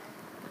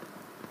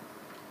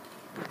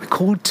 We're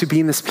called to be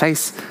in this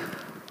place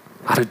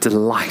out of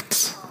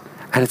delight.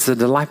 And it's a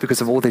delight because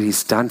of all that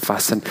He's done for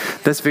us. And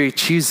this very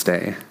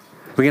Tuesday,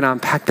 we're going to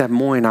unpack that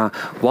more in our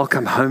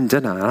welcome home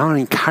dinner. And I want to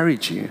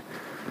encourage you,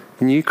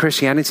 new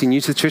Christianity, new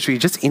to the church, where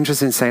you're just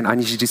interested in saying, I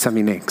need you to do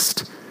something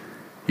next.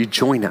 You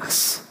join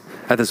us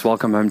at this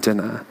welcome home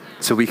dinner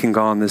so we can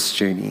go on this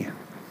journey.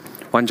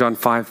 1 John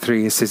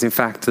 5:3 says, in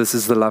fact, this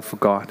is the love for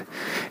God,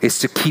 is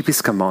to keep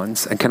His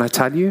commands. And can I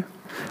tell you,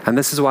 and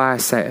this is why I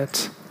say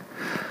it,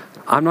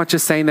 I'm not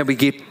just saying that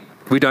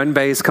we don't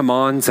obey His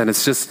commands and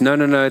it's just,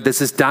 no,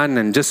 this is done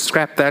and just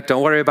scrap that.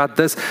 Don't worry about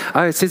this.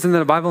 It says in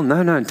the Bible,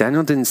 no,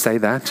 Daniel didn't say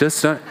that.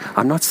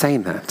 I'm not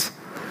saying that.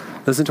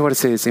 Listen to what it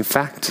says. In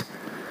fact,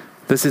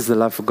 this is the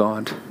love for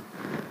God,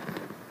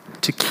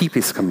 to keep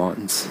His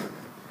commands.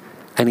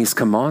 And His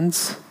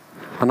commands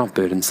are not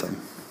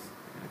burdensome.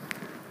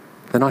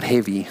 They're not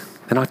heavy.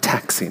 They're not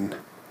taxing.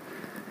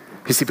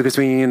 You see, because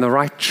when you're in the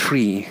right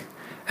tree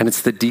and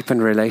it's the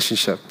deepened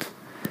relationship,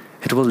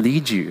 it will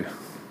lead you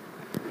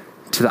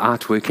to the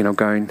outworking of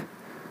going,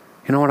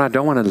 you know what, I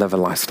don't want to live a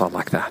lifestyle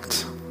like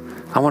that.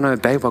 I want to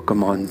obey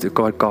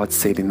what God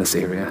said in this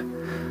area.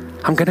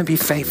 I'm going to be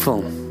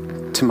faithful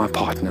to my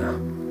partner.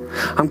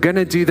 I'm going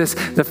to do this.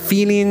 The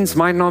feelings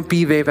might not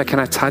be there, but can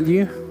I tell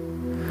you,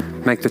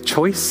 make the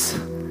choice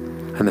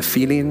and the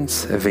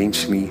feelings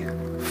eventually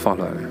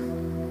follow.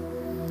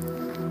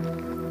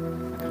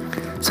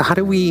 So how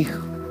do we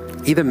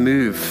either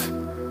move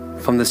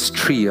from this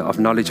tree of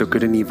knowledge of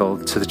good and evil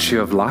to the tree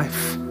of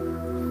life?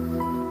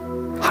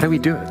 How do we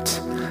do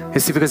it? You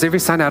see, because every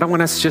Sunday, I don't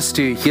want us just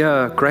to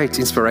hear great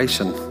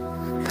inspiration.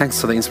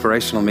 Thanks for the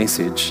inspirational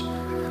message.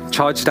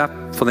 Charged up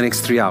for the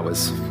next 3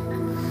 hours.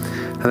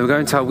 And then we go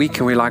into our week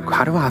and we're like,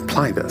 how do I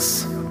apply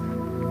this?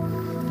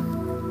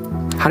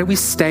 How do we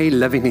stay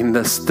living in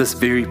this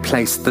very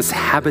place, this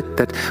habit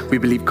that we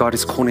believe God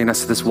is calling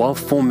us to, this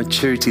well-formed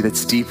maturity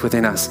that's deep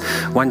within us?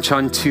 1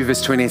 John 2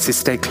 verse 28 says,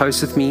 stay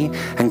close with me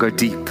and go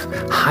deep.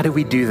 How do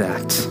we do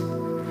that?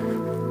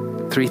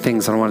 3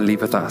 things I want to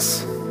leave with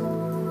us.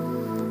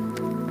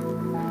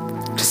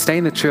 To stay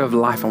in the tree of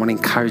life, I want to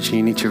encourage you,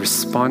 you need to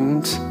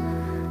respond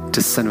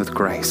to sin with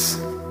grace.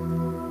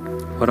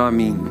 What do I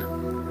mean?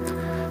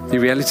 The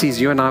reality is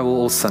you and I will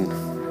all sin.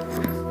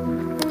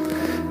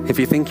 If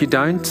you think you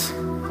don't,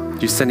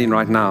 you're sinning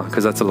right now,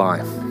 because that's a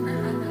lie.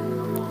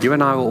 You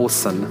and I will all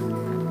sin.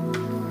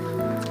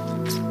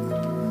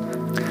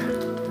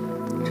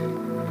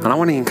 And I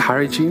want to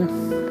encourage you,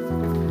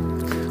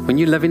 when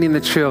you're living in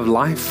the tree of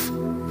life,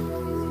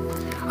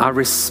 our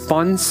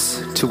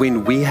response to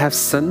when we have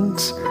sinned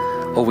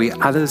or where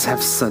others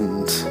have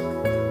sinned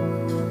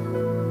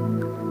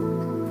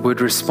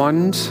would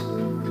respond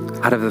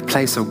out of the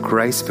place of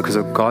grace because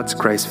of God's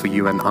grace for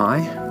you and I.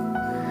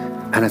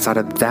 And it's out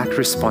of that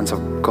response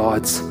of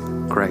God's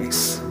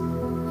grace.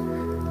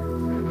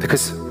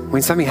 Because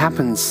when something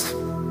happens,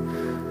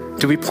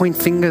 do we point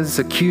fingers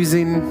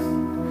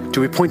accusing?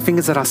 Do we point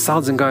fingers at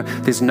ourselves and go,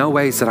 there's no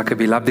ways that I could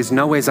be loved. There's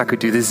no ways I could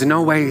do. There's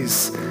no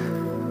ways.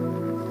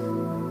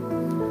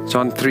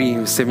 John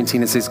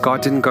 3:17, it says,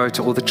 God didn't go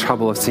to all the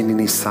trouble of sending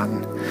his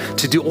son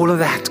to do all of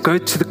that. Go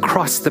to the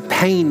cross, the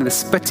pain, the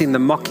spitting, the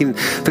mocking,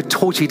 the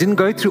torture. He didn't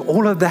go through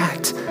all of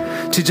that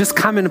to just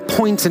come and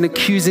point an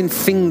accusing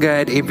finger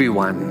at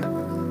everyone.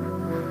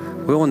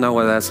 We all know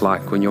what that's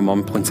like when your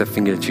mom points a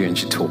finger at you and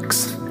she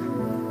talks.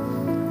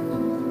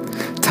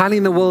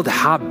 Telling the world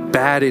how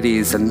bad it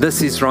is and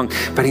this is wrong.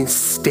 But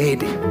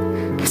instead,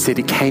 he said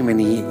he came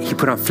and he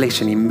put on flesh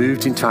and he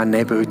moved into our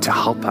neighborhood to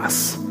help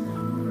us.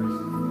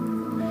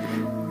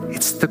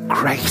 It's the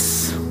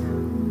grace.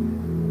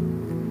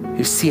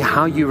 You see,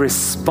 how you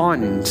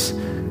respond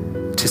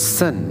to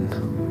sin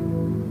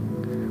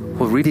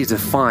will really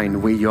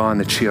define where you are in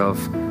the tree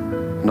of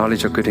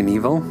knowledge of good and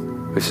evil,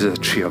 which is a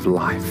tree of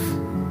life.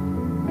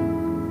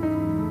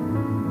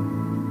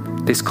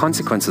 There's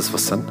consequences for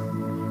sin.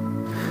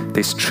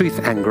 There's truth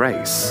and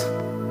grace.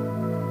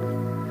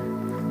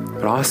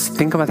 But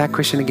think about that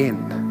question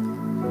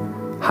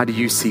again. How do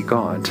you see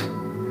God?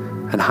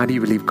 And how do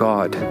you believe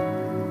God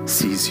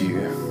sees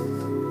you?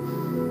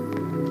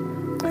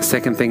 The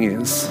second thing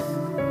is,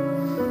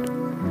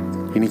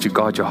 you need to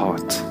guard your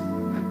heart.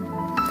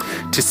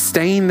 To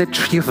stay in the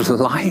tree of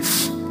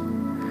life,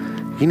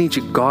 you need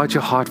to guard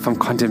your heart from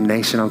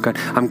condemnation.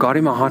 I'm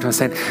guarding my heart. I'm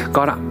saying,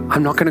 God,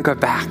 I'm not going to go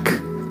back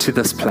to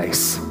this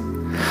place.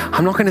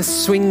 I'm not going to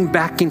swing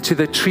back into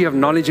the tree of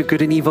knowledge of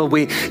good and evil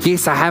where,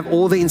 yes, I have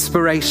all the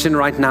inspiration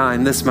right now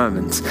in this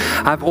moment.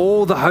 I have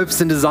all the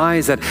hopes and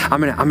desires that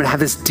I'm going to have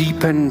this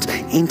deepened,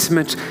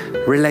 intimate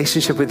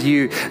relationship with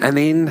you. And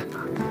then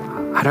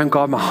I don't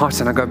guard my heart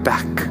and I go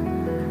back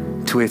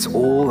to where it's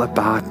all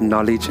about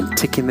knowledge and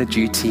ticking the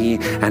duty.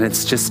 And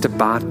it's just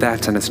about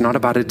that. And it's not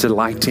about a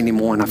delight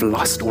anymore. And I've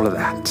lost all of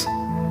that.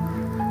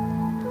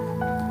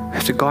 We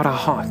have to guard our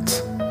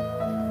heart.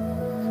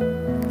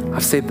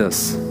 I've said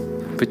this.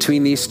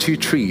 Between these two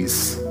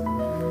trees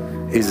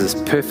is this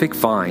perfect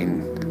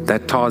vine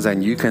that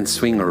Tarzan, you can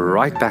swing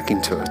right back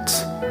into it.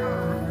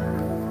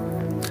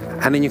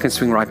 And then you can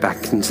swing right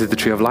back into the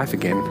tree of life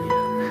again.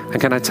 And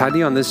can I tell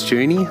you, on this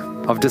journey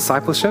of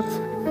discipleship,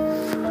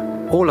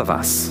 all of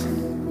us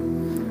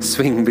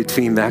swing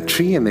between that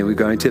tree and then we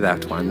go into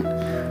that one.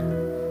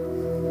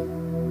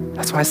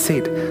 That's why I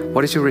said,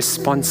 what is your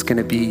response going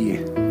to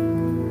be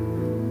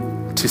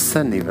to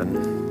sin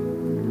even?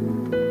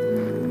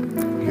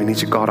 We need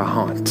to guard our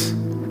heart.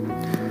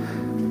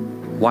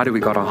 Why do we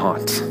guard our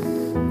heart?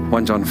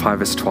 1 John 5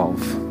 verse 12.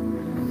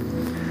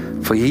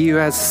 For he who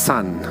has a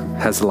son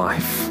has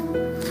life,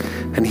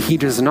 and he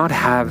does not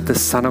have the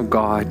Son of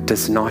God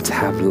does not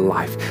have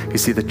life. You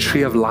see, the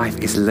tree of life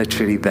is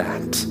literally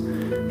that.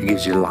 It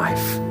gives you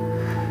life.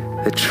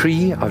 The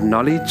tree of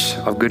knowledge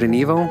of good and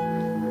evil,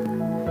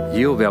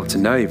 you'll be able to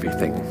know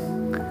everything.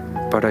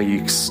 But are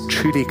you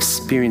truly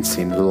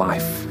experiencing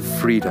life,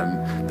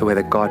 freedom, the way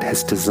that God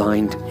has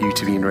designed you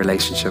to be in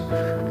relationship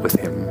with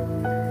him?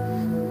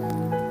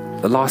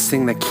 The last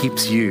thing that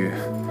keeps you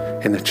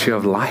in the tree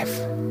of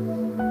life,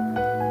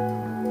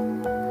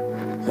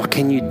 what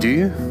can you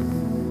do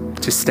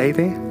to stay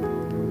there?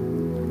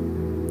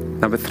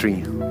 Number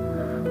 3,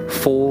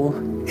 fall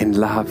in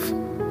love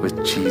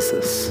with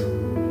Jesus.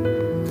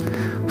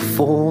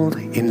 Fall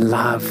in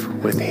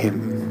love with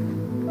him.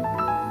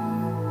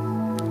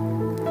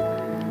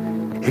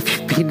 If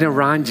you've been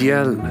around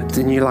here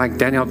and you're like,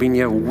 Daniel, I've been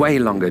here way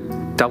longer,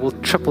 double,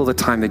 triple the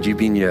time that you've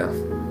been here.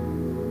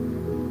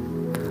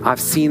 I've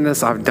seen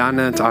this, I've done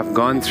it, I've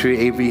gone through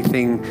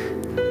everything.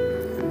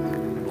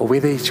 Or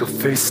whether it's your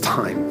first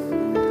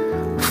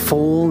time,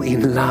 fall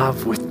in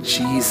love with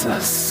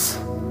Jesus.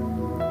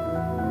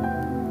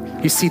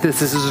 You see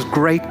this is this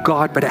great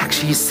God, but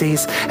actually he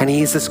says, and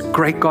he is this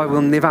great God,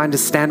 we'll never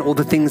understand all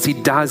the things he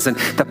does and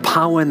the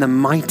power and the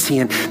mighty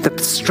and the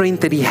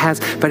strength that he has.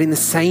 But in the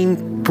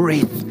same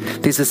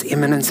breath, there's this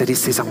imminence that he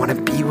says, I want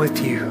to be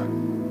with you.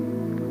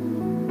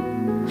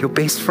 Your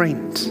best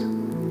friend.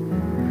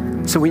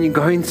 So when you're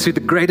going through the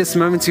greatest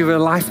moments of your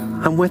life,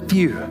 I'm with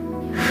you.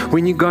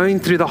 When you're going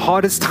through the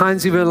hardest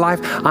times of your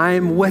life, I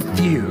am with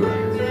you.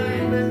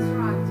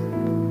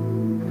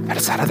 But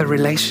it's out of the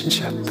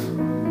relationship.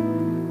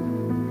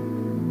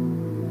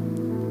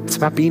 It's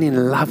about being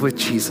in love with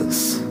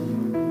Jesus.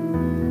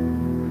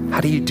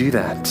 How do you do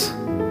that?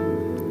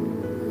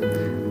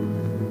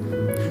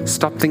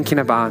 Stop thinking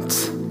about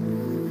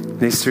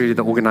necessarily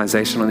the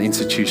organization or the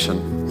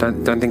institution.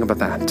 Don't think about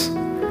that.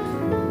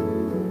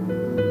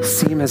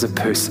 See him as a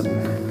person.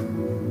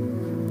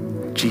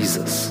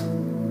 Jesus.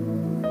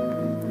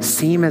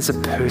 See him as a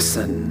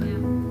person.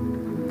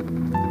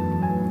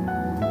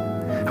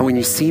 And when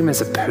you see him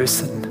as a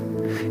person,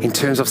 in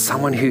terms of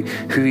someone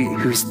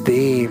who's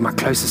there, my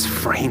closest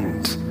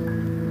friend,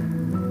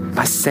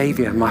 my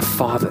Savior, my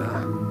Father,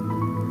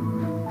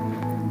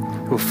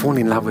 we'll fall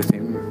in love with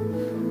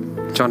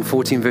him. John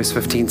 14 verse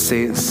 15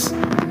 says,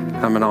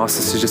 I'm going to ask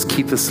us to just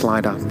keep this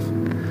slide up.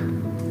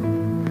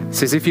 It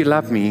says, if you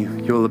love me,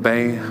 you will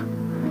obey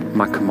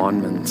my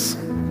commandments.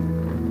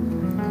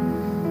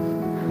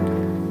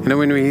 You know,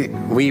 when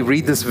we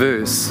read this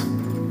verse,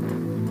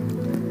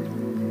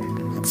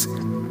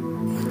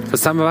 for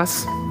some of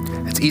us,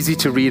 it's easy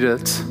to read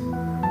it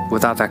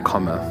without that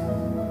comma.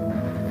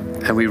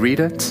 And we read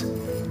it,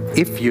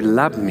 if you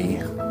love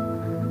me,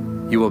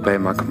 you will obey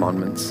my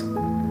commandments.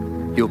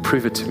 You'll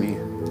prove it to me.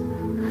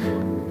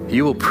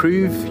 You will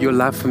prove your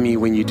love for me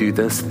when you do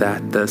this,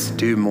 that, this,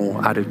 do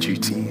more out of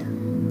duty.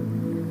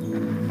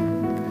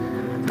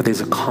 But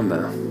there's a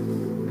comma.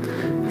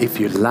 If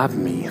you love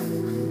me,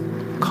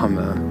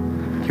 comma,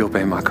 you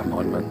obey my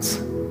commandments.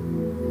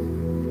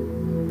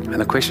 And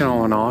the question I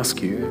want to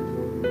ask you,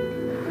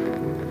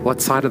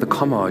 what side of the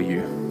comma are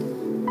you?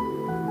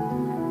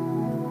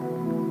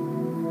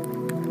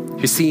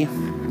 You see,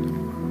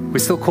 we're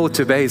still called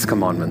to obey his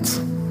commandments.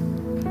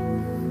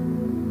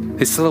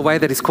 There's still a way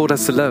that he's called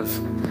us to live.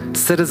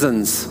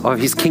 Citizens of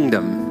his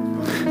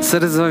kingdom.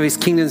 Citizens of his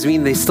kingdoms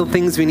mean there's still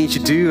things we need to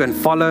do and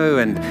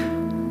follow.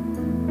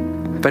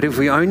 But if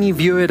we only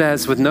view it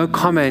as with no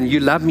comma, and you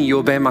love me, you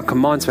obey my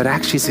commands, but it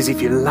actually says,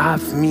 if you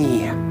love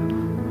me,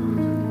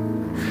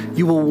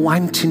 you will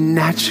want to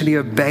naturally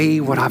obey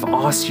what I've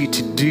asked you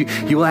to do.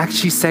 You will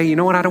actually say, you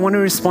know what, I don't want to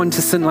respond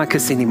to sin like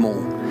this anymore.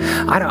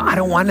 I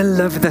don't want to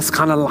live this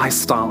kind of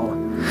lifestyle.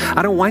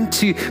 I don't want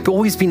to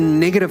always be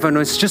negative, and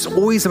it's just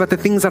always about the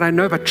things that I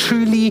know, but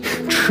truly,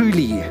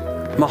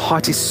 my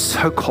heart is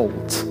so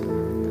cold.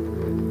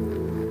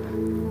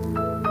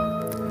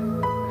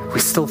 We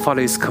still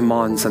follow his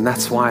commands, and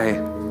that's why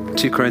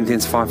 2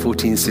 Corinthians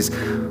 5:14 says,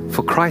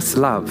 for Christ's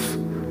love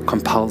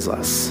compels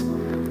us.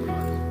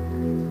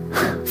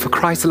 For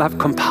Christ's love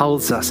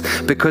compels us.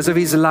 Because of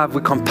his love,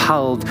 we're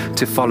compelled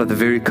to follow the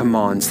very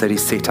commands that he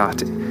set out.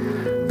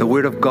 The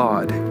word of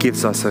God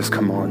gives us those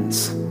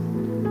commands.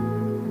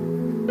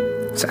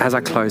 So as I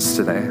close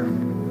today,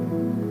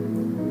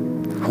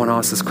 I want to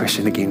ask this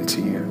question again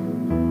to you.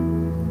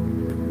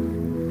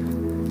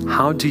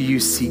 How do you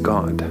see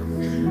God?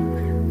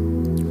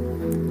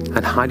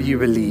 And how do you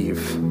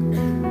believe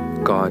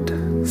God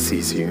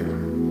sees you?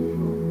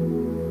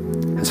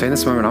 And so in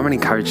this moment, I'm going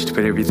to encourage you to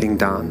put everything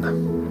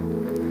down.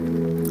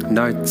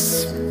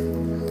 Notes,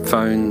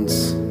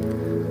 phones,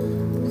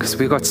 because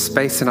we've got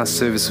space in our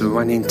service. We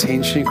want to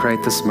intentionally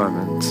create this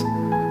moment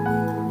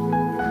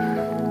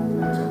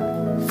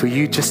for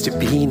you just to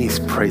be in his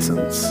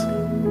presence.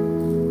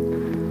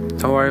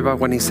 Don't worry about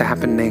what needs to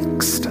happen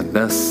next and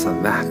this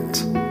and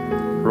that.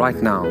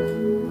 Right now.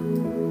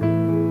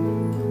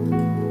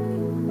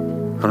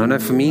 I don't know,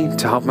 for me,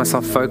 to help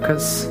myself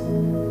focus,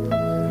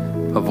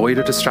 avoid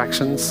the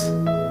distractions,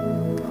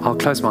 I'll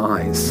close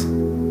my eyes.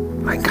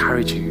 I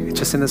encourage you,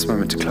 just in this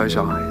moment, to close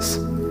your eyes.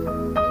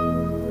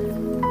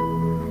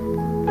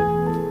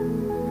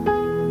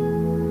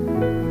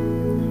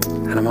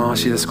 And I'm going to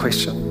ask you this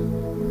question.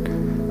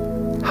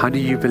 How do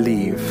you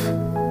believe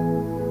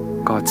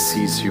God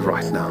sees you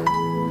right now?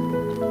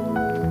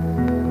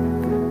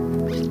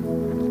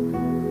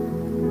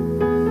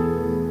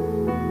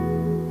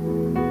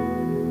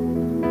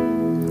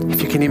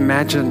 If you can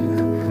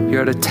imagine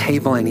you're at a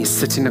table and he's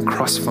sitting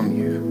across from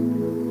you,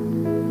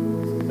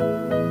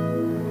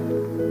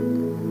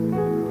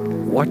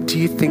 what do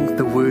you think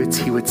the words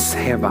he would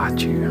say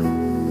about you?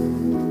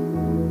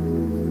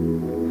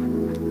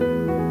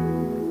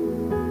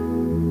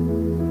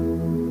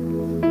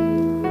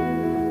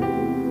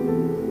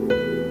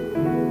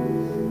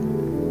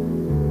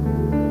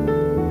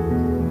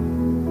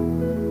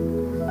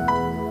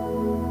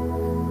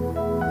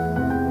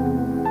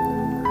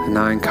 And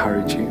I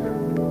encourage you,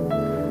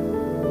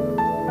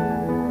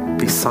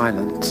 be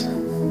silent,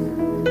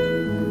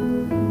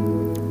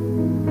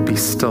 be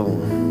still,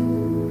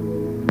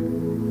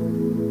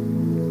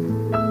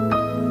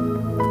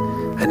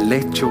 and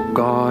let your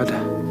God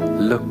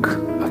look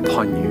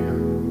upon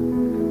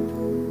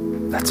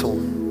you. That's all.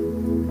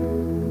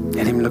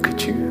 Let him look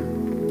at you.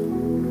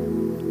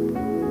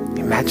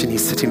 Imagine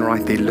he's sitting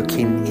right there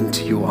looking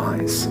into your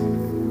eyes.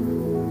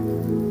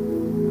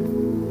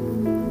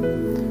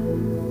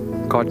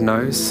 God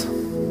knows,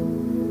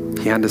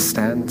 he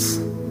understands,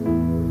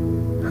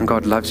 and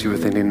God loves you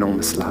with an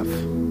enormous love.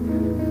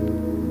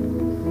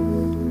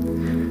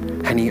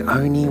 And he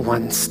only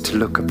wants to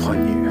look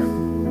upon you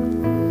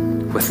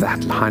with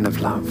that line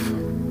of love.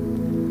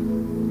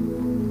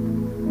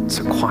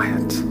 So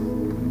quiet,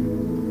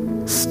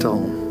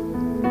 still,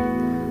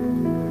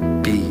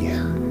 be,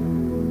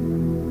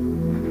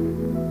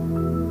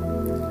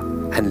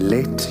 and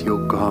let your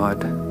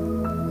God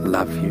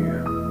love you.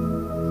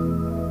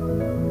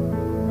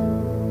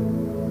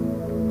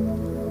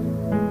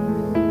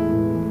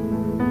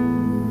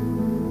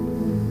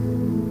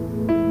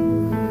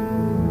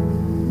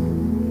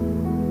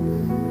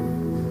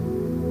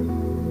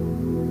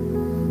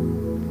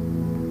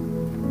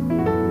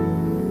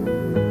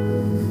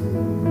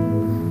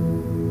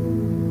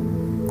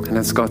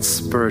 as God's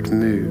Spirit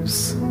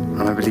moves,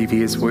 and I believe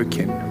He is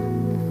working,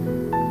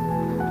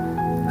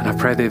 and I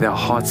pray that there are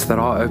hearts that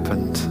are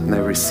opened and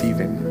they're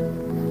receiving.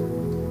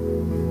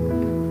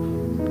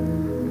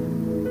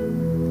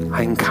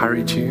 I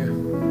encourage you,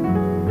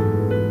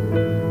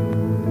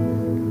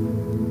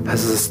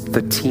 as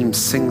the team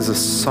sings a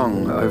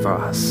song over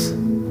us,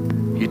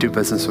 you do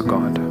business with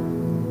God.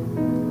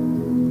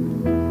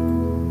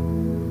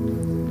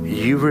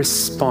 You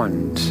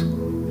respond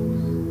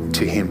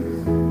to Him.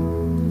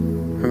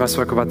 Remember I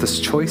spoke about this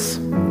choice?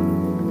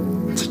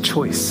 It's a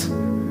choice.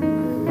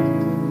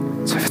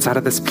 So if it's out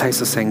of this place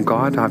of saying,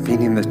 God, I've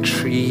been in the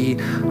tree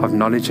of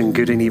knowledge and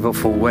good and evil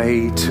for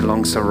way too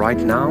long, so right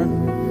now,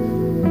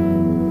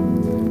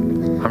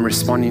 I'm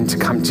responding to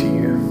come to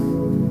you.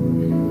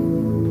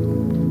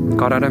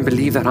 God, I don't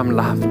believe that I'm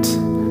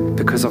loved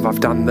because of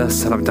I've done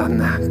this and I've done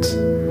that.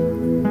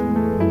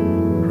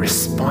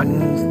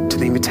 Respond to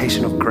the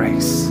invitation of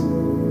grace.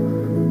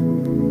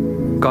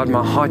 God,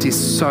 my heart is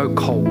so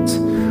cold.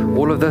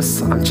 All of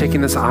this, I'm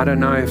checking this. I don't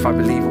know if I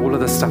believe all of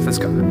this stuff is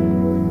good.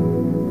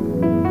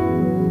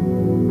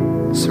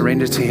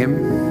 Surrender to Him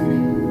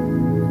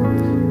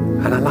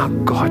and allow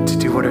God to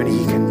do what only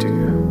He can do.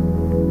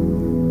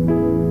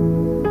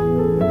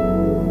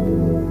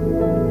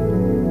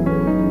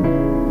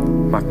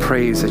 My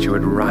prayer is that you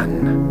would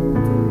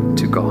run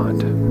to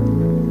God.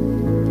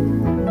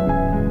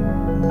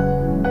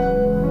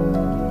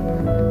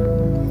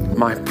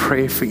 My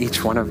prayer for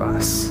each one of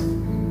us,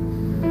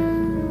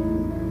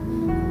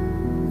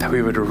 that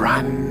we would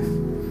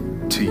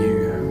run to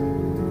you.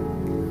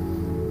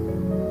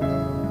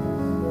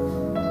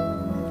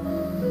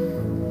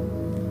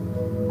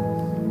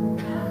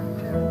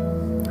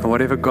 And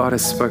whatever God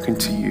has spoken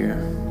to you,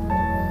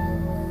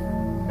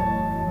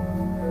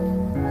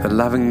 the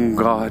loving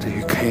God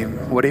who came,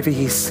 whatever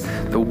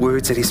the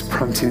words that He's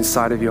prompted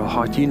inside of your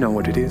heart, you know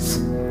what it is.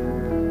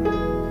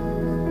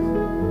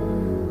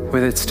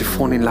 Whether it's to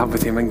fall in love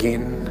with Him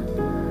again,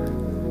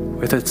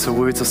 whether it's the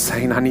words of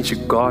saying, I need you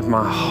to guard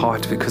my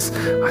heart because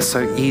I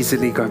so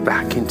easily go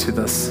back into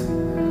this.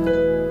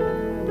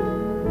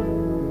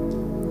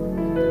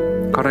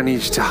 God, I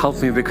need you to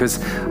help me because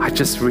I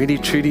just really,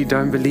 truly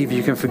don't believe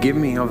you can forgive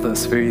me of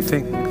this very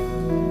thing.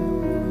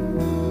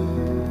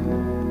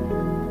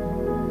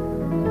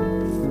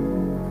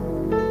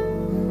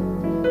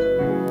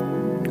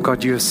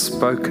 God, you have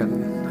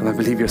spoken, and I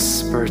believe your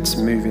Spirit's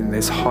moving.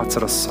 There's hearts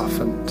that are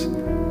softened.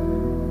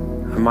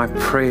 And my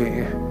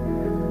prayer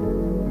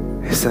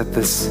is that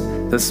this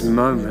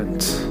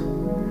moment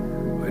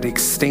would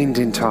extend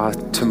into our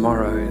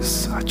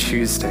tomorrows, our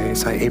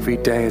Tuesdays, our every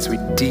day as we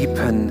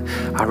deepen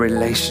our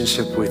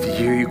relationship with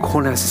you. You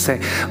call us to say,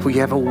 will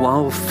you have a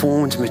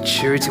well-formed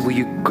maturity? Will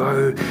you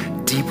go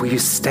deep? Will you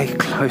stay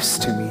close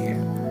to me?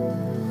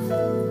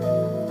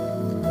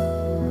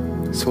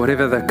 So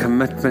whatever the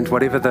commitment,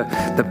 whatever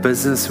the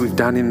business we've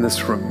done in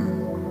this room,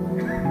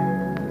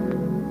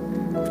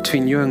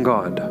 between you and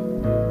God,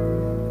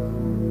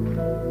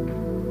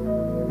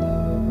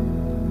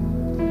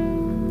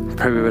 I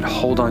pray we would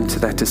hold on to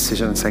that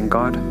decision and saying,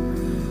 God,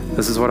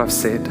 this is what I've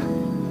said.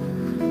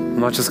 I'm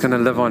not just going to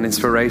live on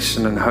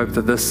inspiration and hope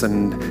that this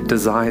and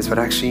desires, but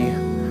actually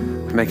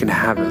make it a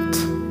habit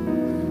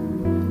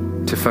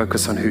to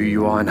focus on who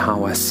you are and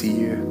how I see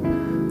you,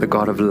 the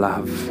God of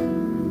love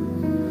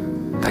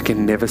that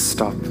can never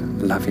stop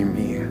loving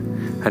me.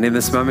 And in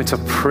this moment of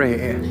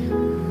prayer,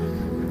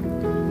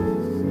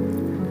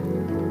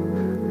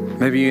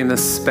 maybe you're in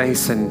this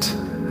space and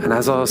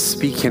as I was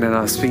speaking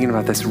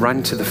about this,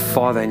 run to the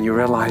Father, and you're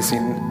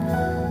realizing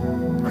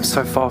I'm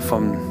so far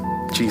from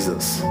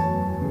Jesus.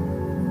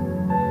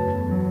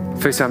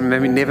 First, I've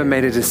maybe never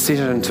made a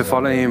decision to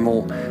follow Him,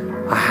 or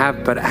I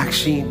have, but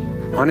actually,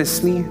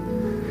 honestly,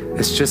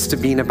 it's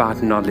just been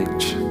about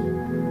knowledge.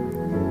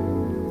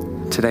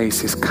 Today He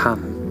says,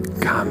 come,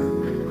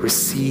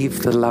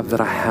 receive the love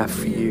that I have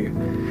for you.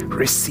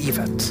 Receive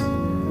it.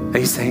 Are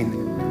you saying,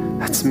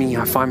 that's me,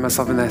 I find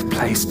myself in that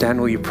place? Dan,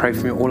 will you pray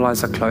for me? All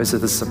eyes are closed.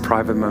 This is a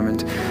private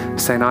moment.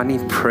 Saying, I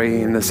need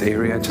prayer in this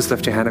area. Just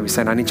lift your hand up. You're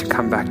saying, I need you to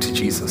come back to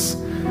Jesus.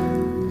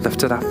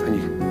 Lift it up and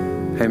you,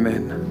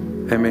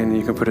 amen. Amen.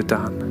 You can put it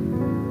down.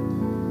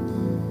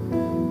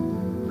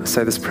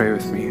 Say this prayer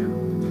with me.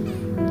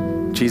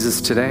 Jesus,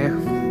 today,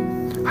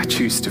 I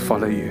choose to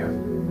follow you.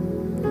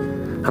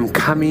 I'm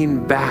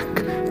coming back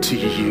to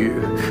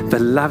you, the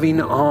loving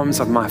arms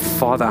of my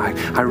Father.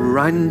 I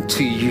run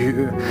to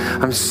you.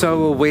 I'm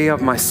so aware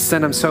of my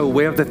sin. I'm so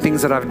aware of the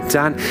things that I've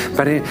done,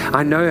 but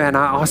I know, and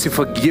I ask you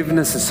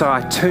forgiveness. And so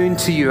I turn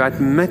to you. I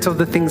admit of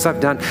the things I've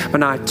done, but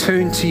now I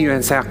turn to you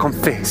and say, I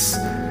confess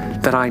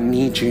that I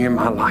need you in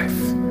my life.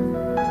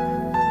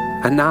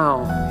 And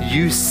now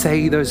you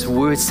say those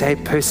words, say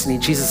it personally,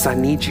 Jesus, I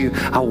need you.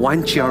 I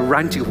want you. I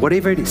run to you.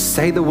 Whatever it is,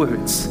 say the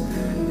words.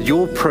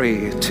 Your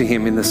prayer to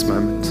Him in this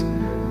moment.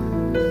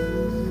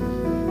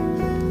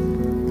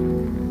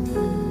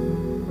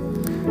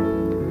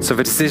 So So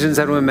for decisions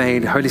that were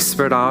made, Holy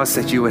Spirit, I ask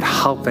that you would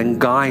help and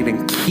guide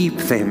and keep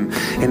them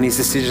in these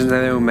decisions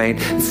that they were made.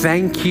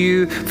 Thank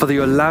you for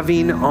your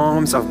loving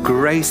arms of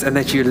grace and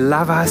that you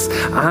love us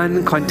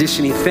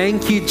unconditionally.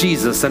 Thank you,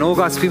 Jesus. And all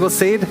God's people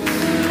said,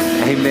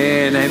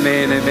 amen,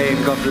 amen,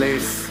 amen. God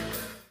bless.